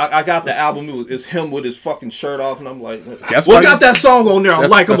 I got the album. It's him with his fucking shirt off, and I'm like, That's well, why got that song on there. I'm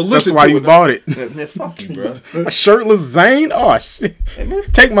like, I'm gonna that's listen why to you it. bought it. Man, fuck you, bro. A shirtless Zane? Oh, shit. Hey, man,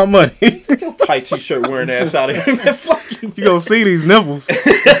 Take my money. tight t-shirt wearing ass out of here, man. Fuck you. You gonna see these nipples.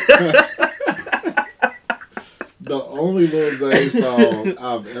 The only Lil Zane song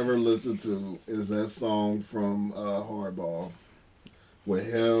I've ever listened to is that song from Hardball.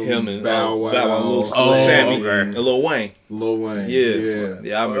 With him and Bow Wow, Lil Oh, Sammy, okay. and Lil Wayne. Lil Wayne.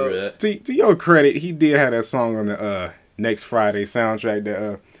 Yeah, I remember that. To your credit, he did have that song on the Next Friday soundtrack,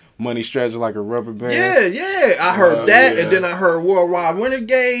 the Money Stretched Like a Rubber Band. Yeah, I heard that, yeah. and then I heard Worldwide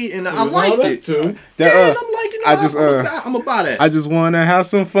Renegade, and I liked it too. That, Yeah, and I'm like, you know, I'm about that. I just want to have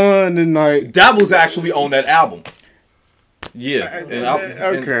some fun tonight. That was actually on that album. Yeah.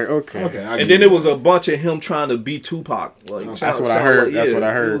 Okay. And then it was a bunch of him trying to be Tupac. Like That's what I heard. Like, That's what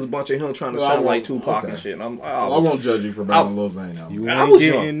I It heard. was a bunch of him trying to Well, I sound like won't- Tupac okay. and shit. And I won't judge you for buying Lil Zane album. You I ain't was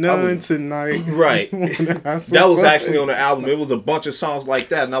getting young. none tonight. Right. That That was actually on the album. It was a bunch of songs like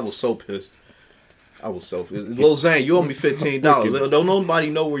that, and I was so pissed. Lil Zane, you owe me $15. Don't nobody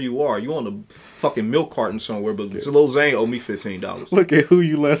know where you are. You on the fucking milk carton somewhere, but Lil Zane owe me $15. Look at who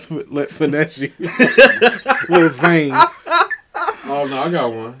you let finesse you. Lil Zane. Oh no, I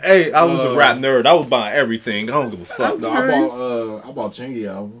got one. Hey, I was a rap nerd. I was buying everything. I don't give a fuck. No, I bought Chingy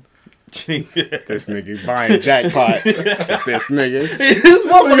album. This nigga buying jackpot. This nigga. This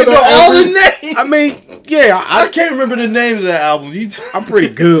motherfucker know all the names. I mean, yeah, I can't remember the name of that album. I'm pretty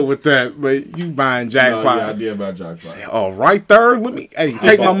good with that, but you buying No, jackpot. yeah, I did about Jackpot. Oh, right there.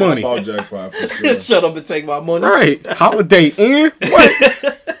 Take my money. I bought Jackpot for sure. Shut up and take my money. Right. Holiday Inn.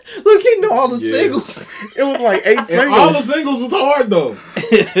 What? Look, he know all the Yeah. singles. It was like 8 And all the singles. singles was hard though.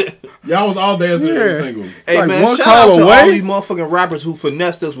 Y'all was all dancing to Yeah. the singles. Hey Like man, one shout call out to all away. these motherfucking rappers who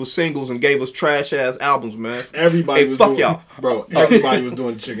finessed us with singles and gave us trash ass albums, man. Everybody Hey, was fuck doing, y'all. bro. Everybody was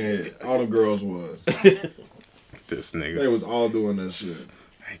doing chicken head. All the girls was. This They nigga. was all doing that shit.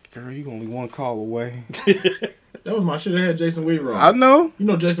 Hey, girl, you only one call away. That was my shit. They had Jason Weaver on. I know. You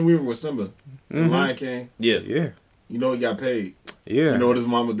know Jason Weaver was Simba, the Lion King. Yeah. Yeah. You know he got paid. Yeah. You know what his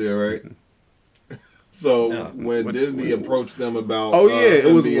mama did, right? So No. when What- Disney approached them about, Oh, yeah, it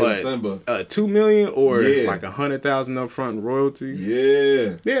him was being what? Simba. $2 million or Yeah. like 100,000 upfront in royalties.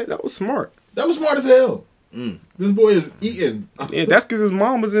 Yeah, Yeah, that was smart. that was smart as hell. This boy is eating. Yeah, that's because his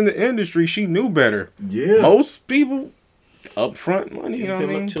mom was in the industry. She knew better. Yeah. Most people, upfront money, you know what I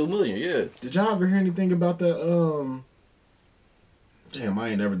mean? $2 million, yeah. Did y'all ever hear anything about that? Damn, I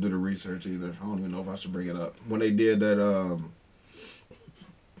ain't never do the research either. I don't even know if I should bring it up. When they did that,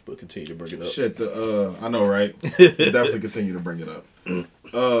 But continue to bring it up. shit. I know, right? Definitely continue to bring it up.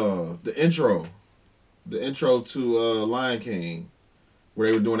 The intro to Lion King, where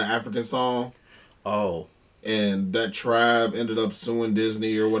they were doing an African song, Oh. and that tribe ended up suing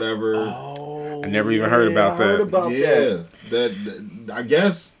Disney or whatever. Oh. I never even heard about I that. heard about Yeah, that. that I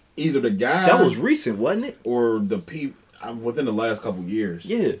guess either the guy That was recent, wasn't it? or the people within the last couple years.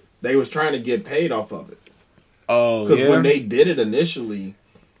 Yeah. They was trying to get paid off of it Oh, because yeah. when they did it initially,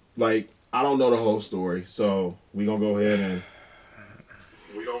 like I don't know the whole story, so we gonna go ahead and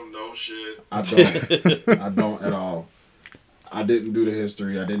We don't know shit. I don't I don't at all. I didn't do the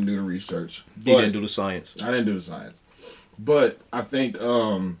history. I didn't do the research. He didn't do the science. I didn't do the science. But I think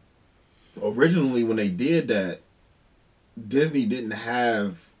originally when they did that, Disney didn't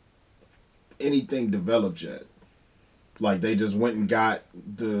have anything developed yet. Like they just went and got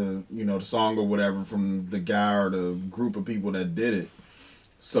the song or whatever from the guy or the group of people that did it.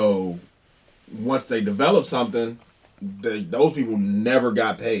 So once they developed something, those people never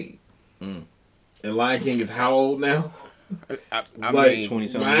got paid. And Lion King is how old now? I Like mean,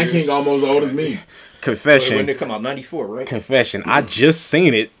 20-something Lion King almost old as me. When confession. they come out, 94, right? Confession. I just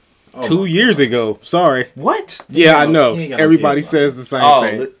seen it Oh 2 my years ago. Sorry. What? Yeah, I ain't know. no- he ain't got no Everybody kids, says the same Oh,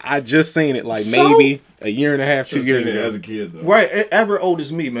 thing. but- I just seen it like So? maybe a year and a half, 2 Should've years seen it ago. as a kid though. Right, ever old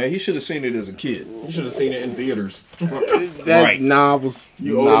as me, man. He should have seen it as a kid. You should have seen it in theaters. That, Right. Nah, I was.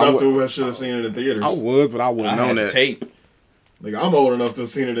 You old nah, enough to should have seen it in theaters. I was, but I I wouldn't know had that. tape. Like I'm old enough to have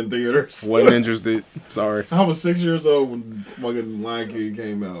seen it in theaters. Wasn't interested. Sorry. I was 6 years old when fucking Lion King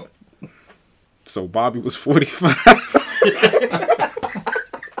came out. So Bobby was 45.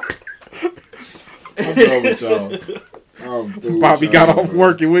 I'm done with y'all. I'm through with Bobby y'all, got off bro.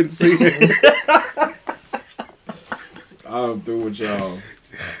 work and went and see it. I'm through with y'all.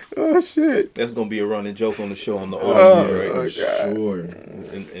 Oh shit. That's gonna be a running joke on the show on the Oh, audio, right? my God. Sure.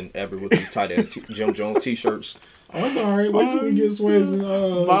 And ever with these tight ass Jim Jones t-shirts. Oh, it's all right. Wait till we get Swayze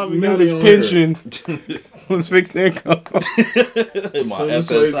and Bobby got Millie his on here. pension. Was fixed income. My As soon as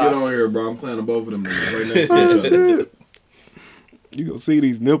Swayze get SSI. on here, bro, I'm planning both of them niggas right next to each other. You gonna see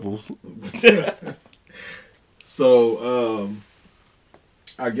these nipples. So,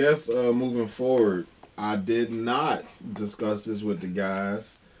 I guess moving forward, I did not discuss this with the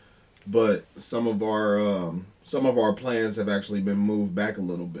guys, but some of our plans have actually been moved back a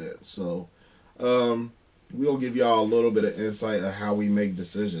little bit. So, we'll give y'all a little bit of insight of how we make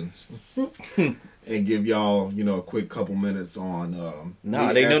decisions. And give y'all, a quick couple minutes on.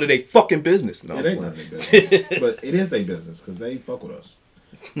 Nah, they none of their fucking business. No, it ain't none of their business, but it is their business because they fuck with us.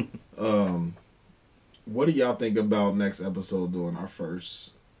 What do y'all think about next episode doing our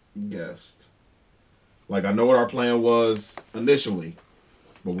first guest? Like, I know what our plan was initially,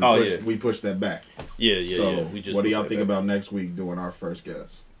 but we pushed that back. Yeah. So, We just what do y'all think back. about next week doing our first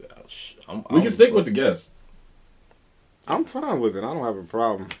guest? I'm We can stick with the guest. I'm fine with it. I don't have a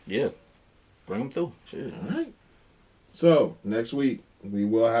problem. Yeah. Bring them through. Shit. All right. So next week we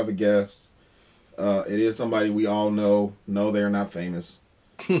will have a guest. It is somebody we all know. No, they're not famous.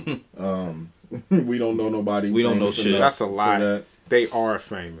 We don't know nobody. We don't know famous shit. enough That's a for lie. that They are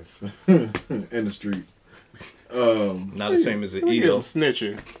famous. in the streets. Not as famous as Look at him Ezo.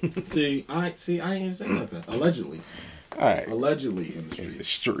 snitching. See, I ain't even saying nothing. Allegedly, All right. allegedly in the In the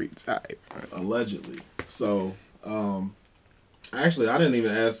streets. streets. All right. Allegedly. So, actually, I didn't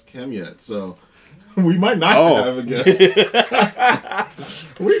even ask him yet. So. We might not have a guest.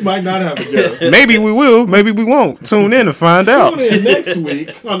 We might not have a guest. Maybe we will. Maybe we won't. Tune in to find out. Tune in next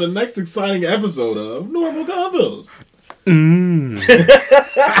week on the next exciting episode of Normal Convos.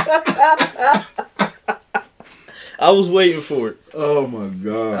 I was waiting for it. Oh my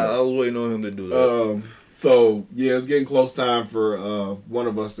god. I was waiting on him to do that. So yeah, it's getting close time for one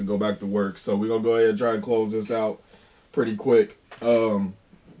of us to go back to work. So we're gonna go ahead and try to close this out pretty quick.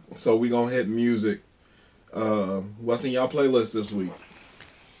 So we're gonna hit music. What's in y'all playlist this week?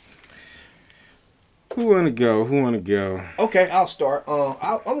 Who wanna go? Okay, I'll start.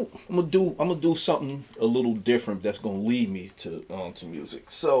 I'm gonna do something a little different that's gonna lead me to music.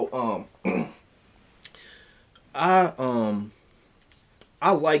 So I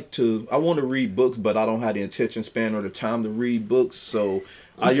want to read books, but I don't have the attention span or the time to read books. So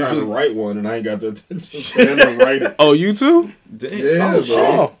I'm trying to write one, and I ain't got the attention span to write it. Oh, you too? Yeah, oh shit,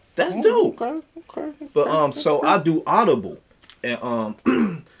 bro. that's dope. Okay. But so I do Audible, and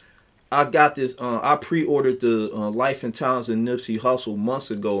I got this. I pre-ordered the Life and Times of Nipsey Hussle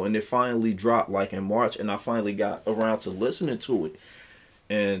months ago, and it finally dropped like in March, and I finally got around to listening to it.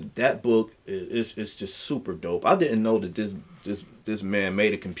 And that book is just super dope. I didn't know that this man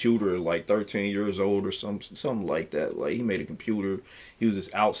made a computer at like 13 years old or something like that. Like he made a computer. He was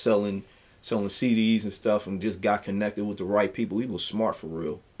just out selling CDs and stuff, and just got connected with the right people. He was smart for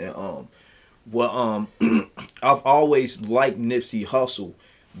real. And I've always liked Nipsey Hussle,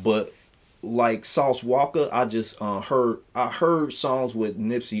 but like Sauce Walker, I just heard songs with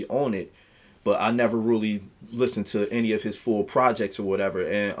Nipsey on it, but I never really listened to any of his full projects or whatever.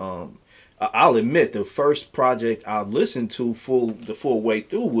 And I'll admit the first project I listened to the full way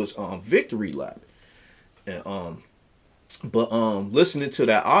through was Victory Lap. And but listening to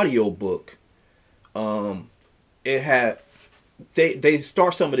that audio book, it had they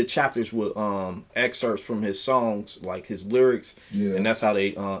start some of the chapters with excerpts from his songs, like his lyrics, and that's how they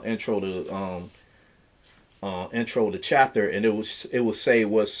intro the chapter, and it would say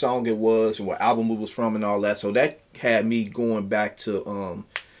what song it was and what album it was from and all that. So that had me going back to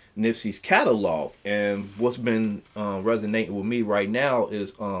Nipsey's catalog, and what's been resonating with me right now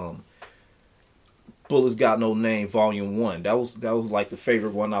is Bullets Got No Name Volume 1. That was like the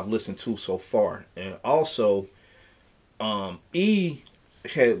favorite one I've listened to so far. And also E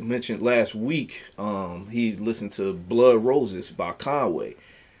had mentioned last week he listened to Blood Roses by Conway.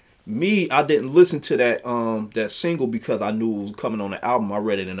 Me, I didn't listen to that single because I knew it was coming on the album. I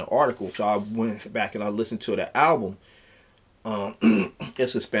read it in an article, so I went back and I listened to the album.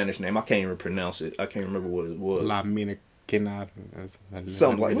 It's a Spanish name. I can't even pronounce it. I can't remember what it was. La Mina Quinada.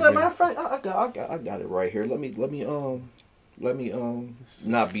 Something like that. Matter of fact, I got it right here. Let me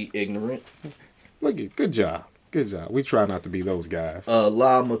not be ignorant. Look at good job. We try not to be those guys.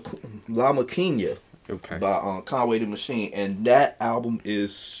 La Maquina. Okay. By Conway the Machine, and that album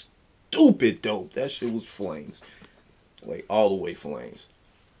is stupid dope. That shit was flames, like all the way flames.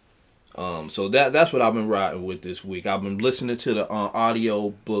 So that's what I've been riding with this week. I've been listening to the audio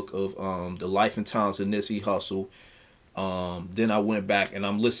book of the Life and Times of Nipsey Hussle. Then I went back and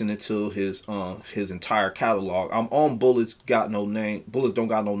I'm listening to his entire catalog. I'm on Bullets Don't Got No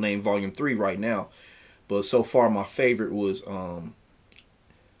Name Volume 3 right now, but so far my favorite was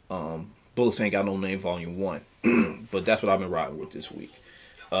Bullets Ain't Got No Name Volume 1. But that's what I've been riding with this week.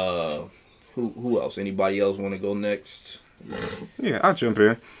 Who else? Anybody else want to go next? Yeah, I'll jump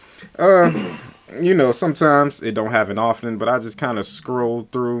in. Sometimes it don't happen often, but I just kind of scroll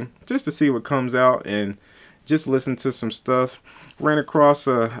through just to see what comes out and just listen to some stuff. Ran across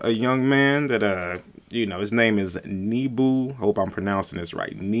a young man that his name is Nebu. Hope I'm pronouncing this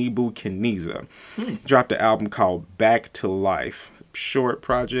right. Nebu Keniza. Dropped an album called Back to Life. Short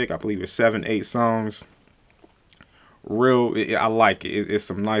project. I believe it's 7-8 songs. I like it. It's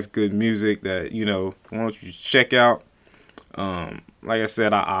some nice, good music that, why don't you check out. Like I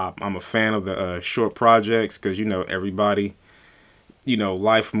said, I'm a fan of the short projects because, everybody,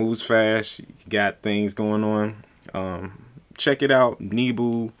 life moves fast. You got things going on. Check it out.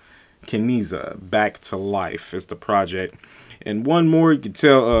 Nebu Keniza, Back to Life is the project. And one more, you can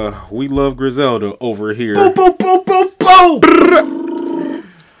tell we love Griselda over here. Boom, boom, boom, boom, boom.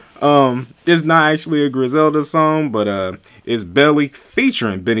 It's not actually a Griselda song, but it's Belly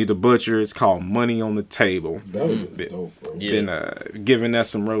featuring Benny the Butcher. It's called Money on the Table. That was dope, bro. Yeah. Been giving that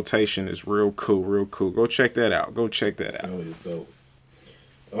some rotation. It's real cool, real cool. Go check that out. That was dope.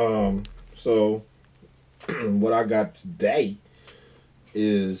 So what I got today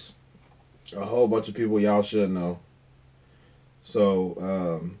is a whole bunch of people y'all should know.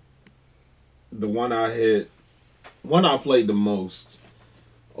 So the one I played the most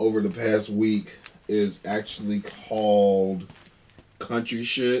over the past week is actually called Country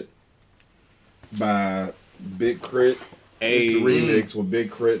Shit by Big Crit. It's the remix with Big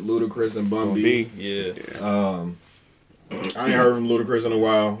Crit, Ludacris, and Bun B. Yeah. I ain't heard from Ludacris in a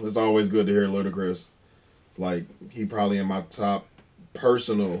while. It's always good to hear Ludacris. Like, he probably in my top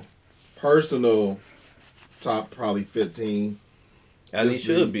personal top probably 15. As he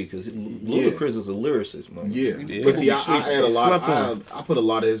should be, because Ludacris is a lyricist, man. Yeah. But see, I add a lot. I put a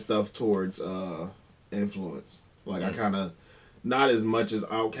lot of his stuff towards influence. Like, I kind of, not as much as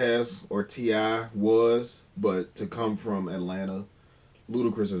Outkast or T.I. was, but to come from Atlanta,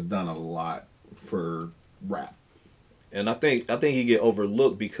 Ludacris has done a lot for rap. And I think he get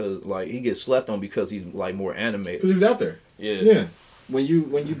overlooked because he gets slept on because he's more animated. Because he was out there. Yeah. Yeah. When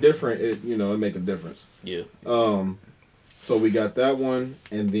you different, it make a difference. Yeah. So we got that one,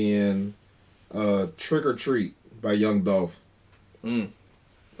 and then Trick or Treat by Young Dolph. I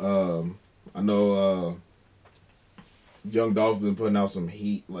know Young Dolph's been putting out some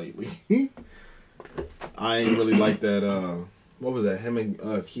heat lately. I ain't really like that. What was that? Him and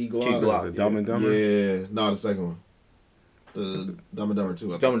Key Glock. Key Glock. Is it Dumb and Dumber? Yeah, no, the second one. Dumb and Dumber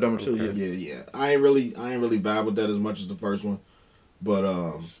 2. Dumb and Dumber 2, okay. Yeah. I ain't really vibe with that as much as the first one.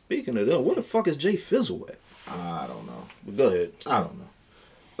 But speaking of that, where the fuck is Jay Fizzle at? I don't know. But go ahead. I don't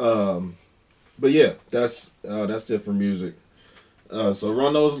know. But yeah, that's it for music. So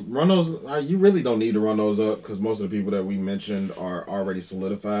run those. You really don't need to run those up because most of the people that we mentioned are already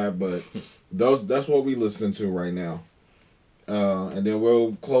solidified. But that's what we listening to right now. And then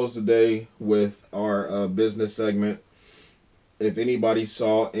we'll close the day with our business segment. If anybody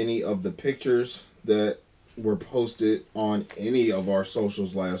saw any of the pictures that were posted on any of our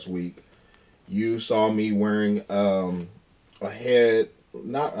socials last week, you saw me wearing not a head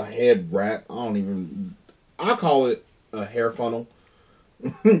wrap. I call it a hair funnel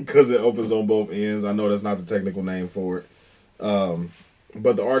because it opens on both ends. I know that's not the technical name for it.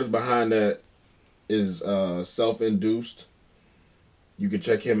 But the artist behind that is Self-Induced. You can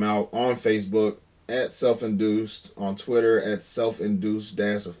check him out on Facebook at Self-Induced, on Twitter at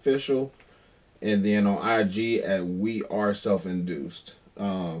Self-Induced-official, and then on IG at We Are Self-Induced.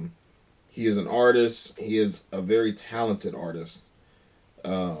 He is an artist. He is a very talented artist.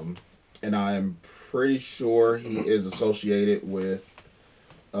 And I am pretty sure he is associated with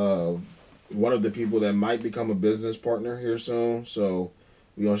one of the people that might become a business partner here soon. So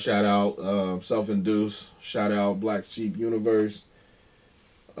we're going to shout out Self-Induced, shout out Black Sheep Universe.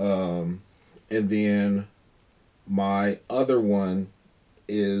 And then my other one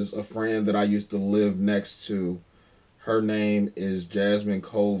is a friend that I used to live next to. Her name is Jasmine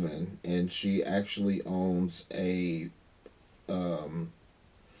Colvin, and she actually owns a not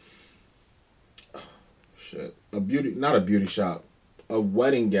a beauty shop, a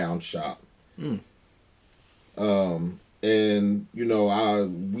wedding gown shop. And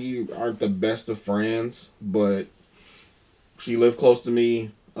we aren't the best of friends, but she lived close to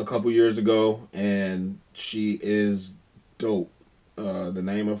me a couple years ago, and she is dope. The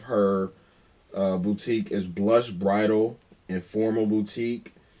name of her boutique is Blush Bridal Informal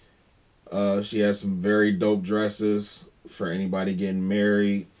Boutique. She has some very dope dresses for anybody getting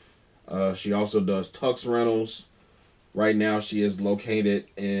married. She also does tux rentals. Right now she is located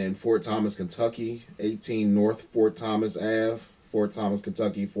in Fort Thomas, Kentucky, 18 North Fort Thomas Ave, Fort Thomas,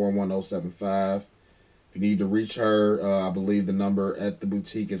 Kentucky, 41075. If you need to reach her, I believe the number at the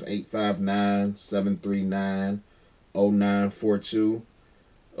boutique is 859-739-0942.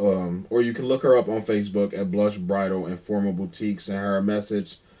 Or you can look her up on Facebook at Blush Bridal Informal Boutique. Send her a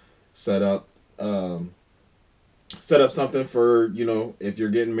message, set up set up something for, if you're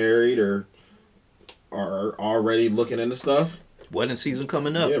getting married or are already looking into stuff. Wedding season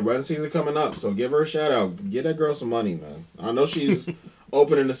coming up. Yeah, wedding season coming up. So give her a shout out. Get that girl some money, man. I know she's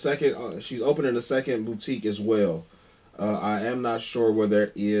opening the second. She's opening the second boutique as well. I am not sure where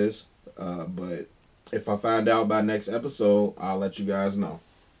that is, but if I find out by next episode, I'll let you guys know.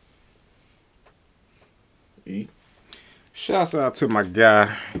 E. Shouts out to my guy.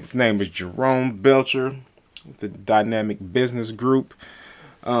 His name is Jerome Belcher with the Dynamic Business Group.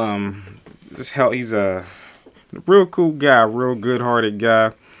 He's a real cool guy, real good-hearted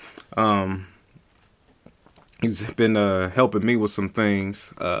guy. He's been helping me with some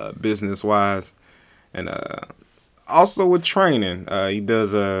things business-wise, and also with training. He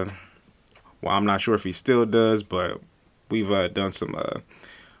does I'm not sure if he still does, but we've done some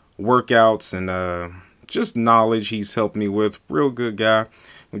workouts and just knowledge he's helped me with. Real good guy.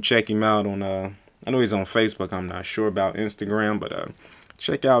 We check him out on I know he's on Facebook. I'm not sure about Instagram, but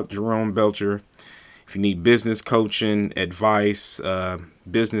check out Jerome Belcher. If you need business coaching, advice,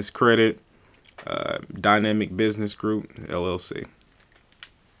 business credit, Dynamic Business Group, LLC.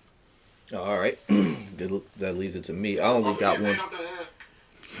 All right. That leaves it to me. I only got one.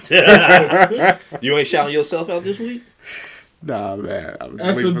 You ain't shouting yourself out this week? Nah, man.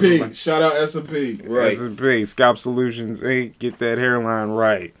 S&P. Shout out S&P. Right. S&P. Scalp Solutions Inc. Get that hairline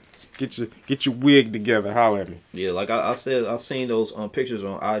right. Get your wig together. Holler at me. Yeah, like I said, I seen those pictures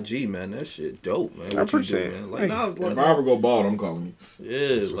on IG, man. That shit dope, man. What I appreciate you do, it. man? Like, If I ever go bald, I'm calling you.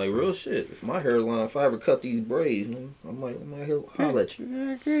 Yeah, like real shit. If my hairline, if I ever cut these braids, man, I might holler at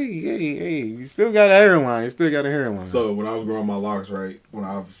you. Hey, you still got a hairline. You still got a hairline. So when I was growing my locks, right, when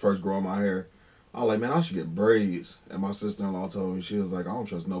I was first growing my hair, I was like, man, I should get braids. And my sister-in-law told me, she was like, I don't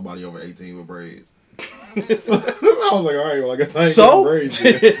trust nobody over 18 with braids. I was like, all right, well, I guess I ain't getting braids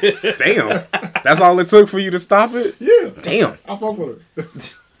then. Damn. That's all it took for you to stop it? Yeah. Damn. I fuck with her.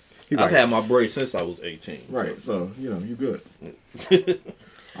 I've had my braids since I was 18. Right, so, you good.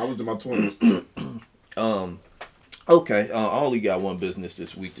 I was in my 20s. Okay, I only got one business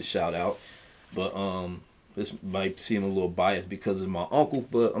this week to shout out, but this might seem a little biased because of my uncle,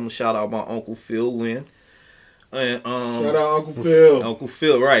 but I'm gonna shout out my uncle Phil Lynn. And shout out Uncle Phil. Uncle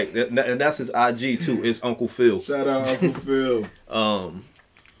Phil, right? And that's his IG too. It's Uncle Phil. Shout out Uncle Phil.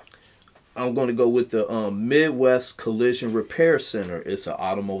 I'm going to go with the Midwest Collision Repair Center. It's an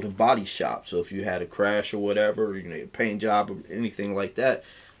automotive body shop. So if you had a crash or whatever, you need a paint job or anything like that,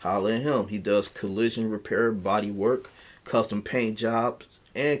 holler at him. He does collision repair, body work, custom paint jobs,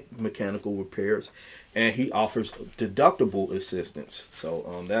 and mechanical repairs. And he offers deductible assistance.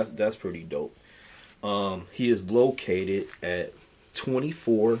 So that's pretty dope. He is located at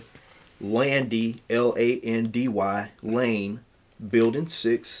 24 Landy, Landy Lane, Building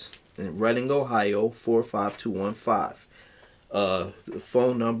 6, in Reading, Ohio, 45215. The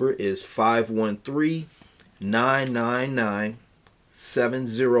phone number is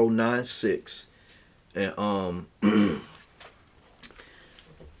 513-999-7096. And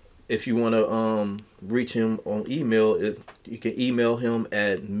if you want to reach him on email, you can email him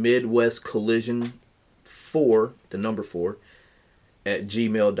at midwestcollision4, the number 4, at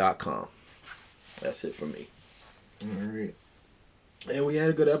gmail.com. That's it for me. All right. And we had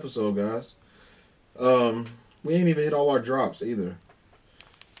a good episode, guys. We ain't even hit all our drops either.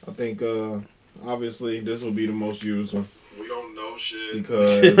 I think obviously this will be the most used one. We don't know shit.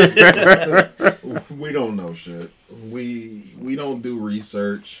 Because we don't know shit. We don't do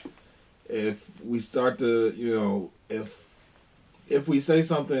research. If we start to, if we say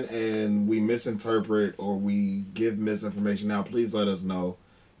something and we misinterpret or we give misinformation out, please let us know,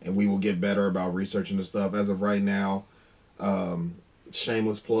 and we will get better about researching the stuff. As of right now,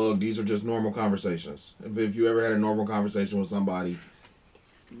 shameless plug, these are just normal conversations. If you ever had a normal conversation with somebody,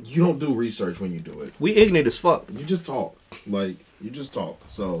 you don't do research when you do it. We ignorant as fuck. You just talk. You just talk.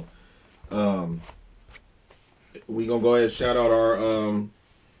 So, we gonna go ahead and shout out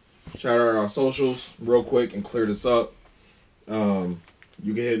our socials real quick and clear this up. You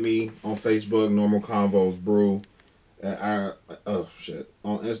can hit me on Facebook, Normal Convos Brew. On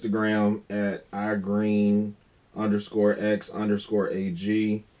Instagram at igreen_x_ag.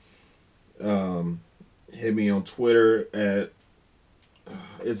 Hit me on Twitter at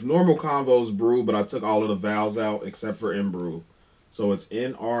it's Normal Convos Brew, but I took all of the vowels out except for in brew. So it's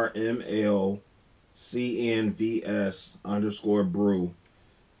NRMLCNVS_brew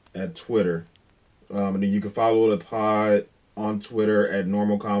at Twitter. And then you can follow the pod on Twitter at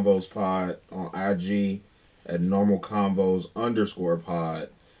Normal Convos Pod, on IG at Normal Convos _pod.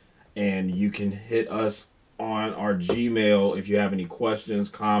 And you can hit us on our Gmail if you have any questions,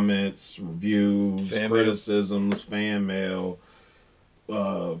 comments, reviews, criticisms, fan mail,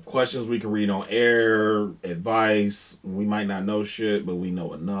 questions we can read on air, advice. We might not know shit, but we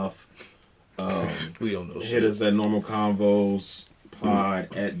know enough. We don't know Hit shit. us at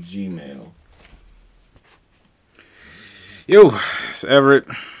normalconvospod@gmail. Yo, it's Everett.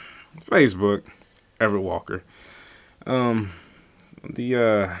 Facebook, Everett Walker. The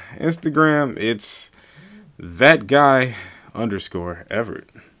Instagram, it's _Everett.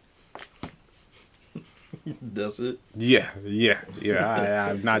 That's it. Yeah.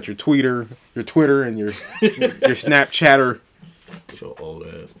 I'm not your Twitter, and your Snapchatter. Your old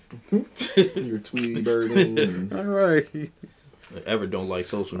ass. Your Tweety Birding. All right. Ever don't like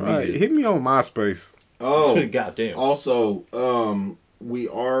social All right. media. Hit me on MySpace. Oh, Goddamn. also, we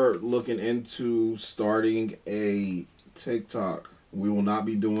are looking into starting a TikTok. We will not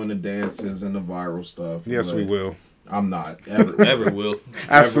be doing the dances and the viral stuff. Yes, we will. I'm not. Everett. Everett will.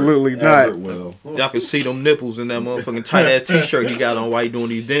 Absolutely not. Everett will. Y'all can see them nipples in that motherfucking tight ass t-shirt he got on while he doing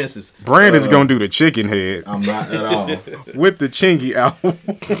these dances. Brandon's gonna do the chicken head I'm not at all. with the Chingy album.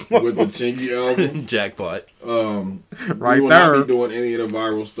 With the Chingy album. Jackpot. Right we will there. not be doing any of the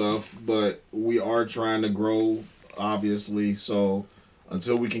viral stuff, but we are trying to grow, obviously. So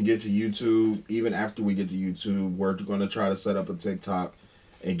until we can get to YouTube, even after we get to YouTube, we're going to try to set up a TikTok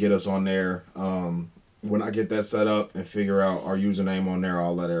and get us on there. When I get that set up and figure out our username on there,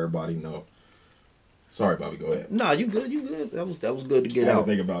 I'll let everybody know. Sorry, Bobby, go ahead. Nah, you good. That was good to get I out.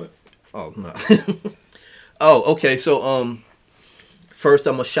 think about it. Oh no. Oh, okay. So first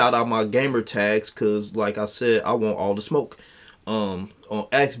I'm gonna shout out my gamer tags because, like I said, I want all the smoke. On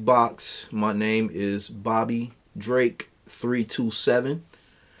Xbox, my name is Bobby Drake 327,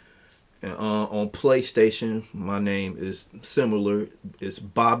 and on PlayStation, my name is similar. It's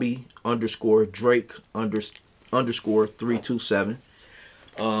Bobby _Drake _ 327.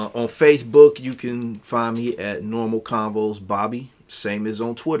 On Facebook, you can find me at Normal Convos Bobby, same as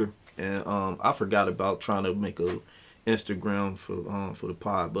on Twitter. And I forgot about trying to make a Instagram for the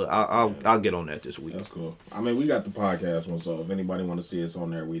pod, but I'll get on that this week. That's cool. I mean, we got the podcast one, so if anybody want to see us on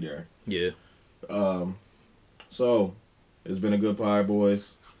there, we there. Yeah. So it's been a good pod,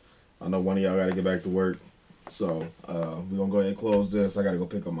 boys. I know one of y'all got to get back to work, so we're gonna go ahead and close this. I got to go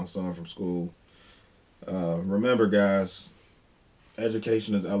pick up my son from school. Remember, guys,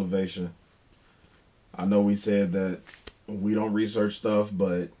 education is elevation. I know we said that we don't research stuff,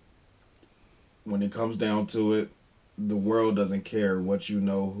 but when it comes down to it, the world doesn't care what you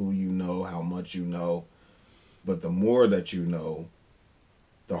know, who you know, how much you know. But the more that you know,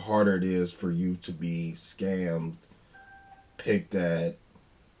 the harder it is for you to be scammed, picked at,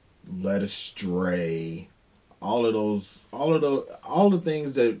 led astray. All the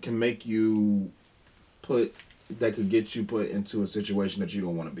things that can make you that could get you put into a situation that you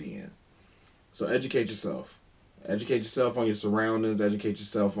don't want to be in. So educate yourself. Educate yourself on your surroundings. Educate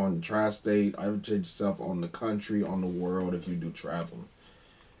yourself on the tri-state. Educate yourself on the country, on the world if you do travel.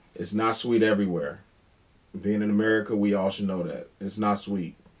 It's not sweet everywhere. Being in America, we all should know that. It's not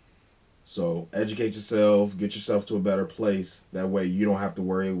sweet. So educate yourself. Get yourself to a better place. That way you don't have to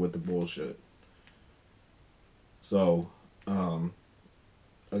worry with the bullshit. So,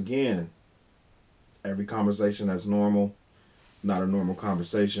 again, every conversation that's normal, not a normal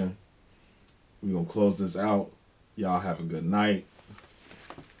conversation. We're going to close this out. Y'all have a good night.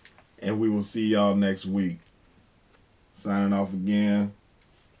 And we will see y'all next week. Signing off again.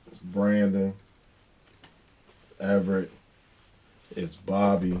 It's Brandon. It's Everett. It's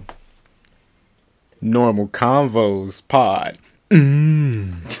Bobby. Normal Convos Pod.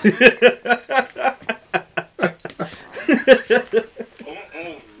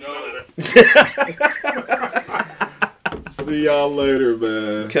 See y'all later,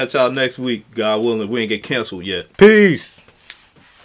 man. Catch y'all next week, God willing, if we ain't get canceled yet. Peace.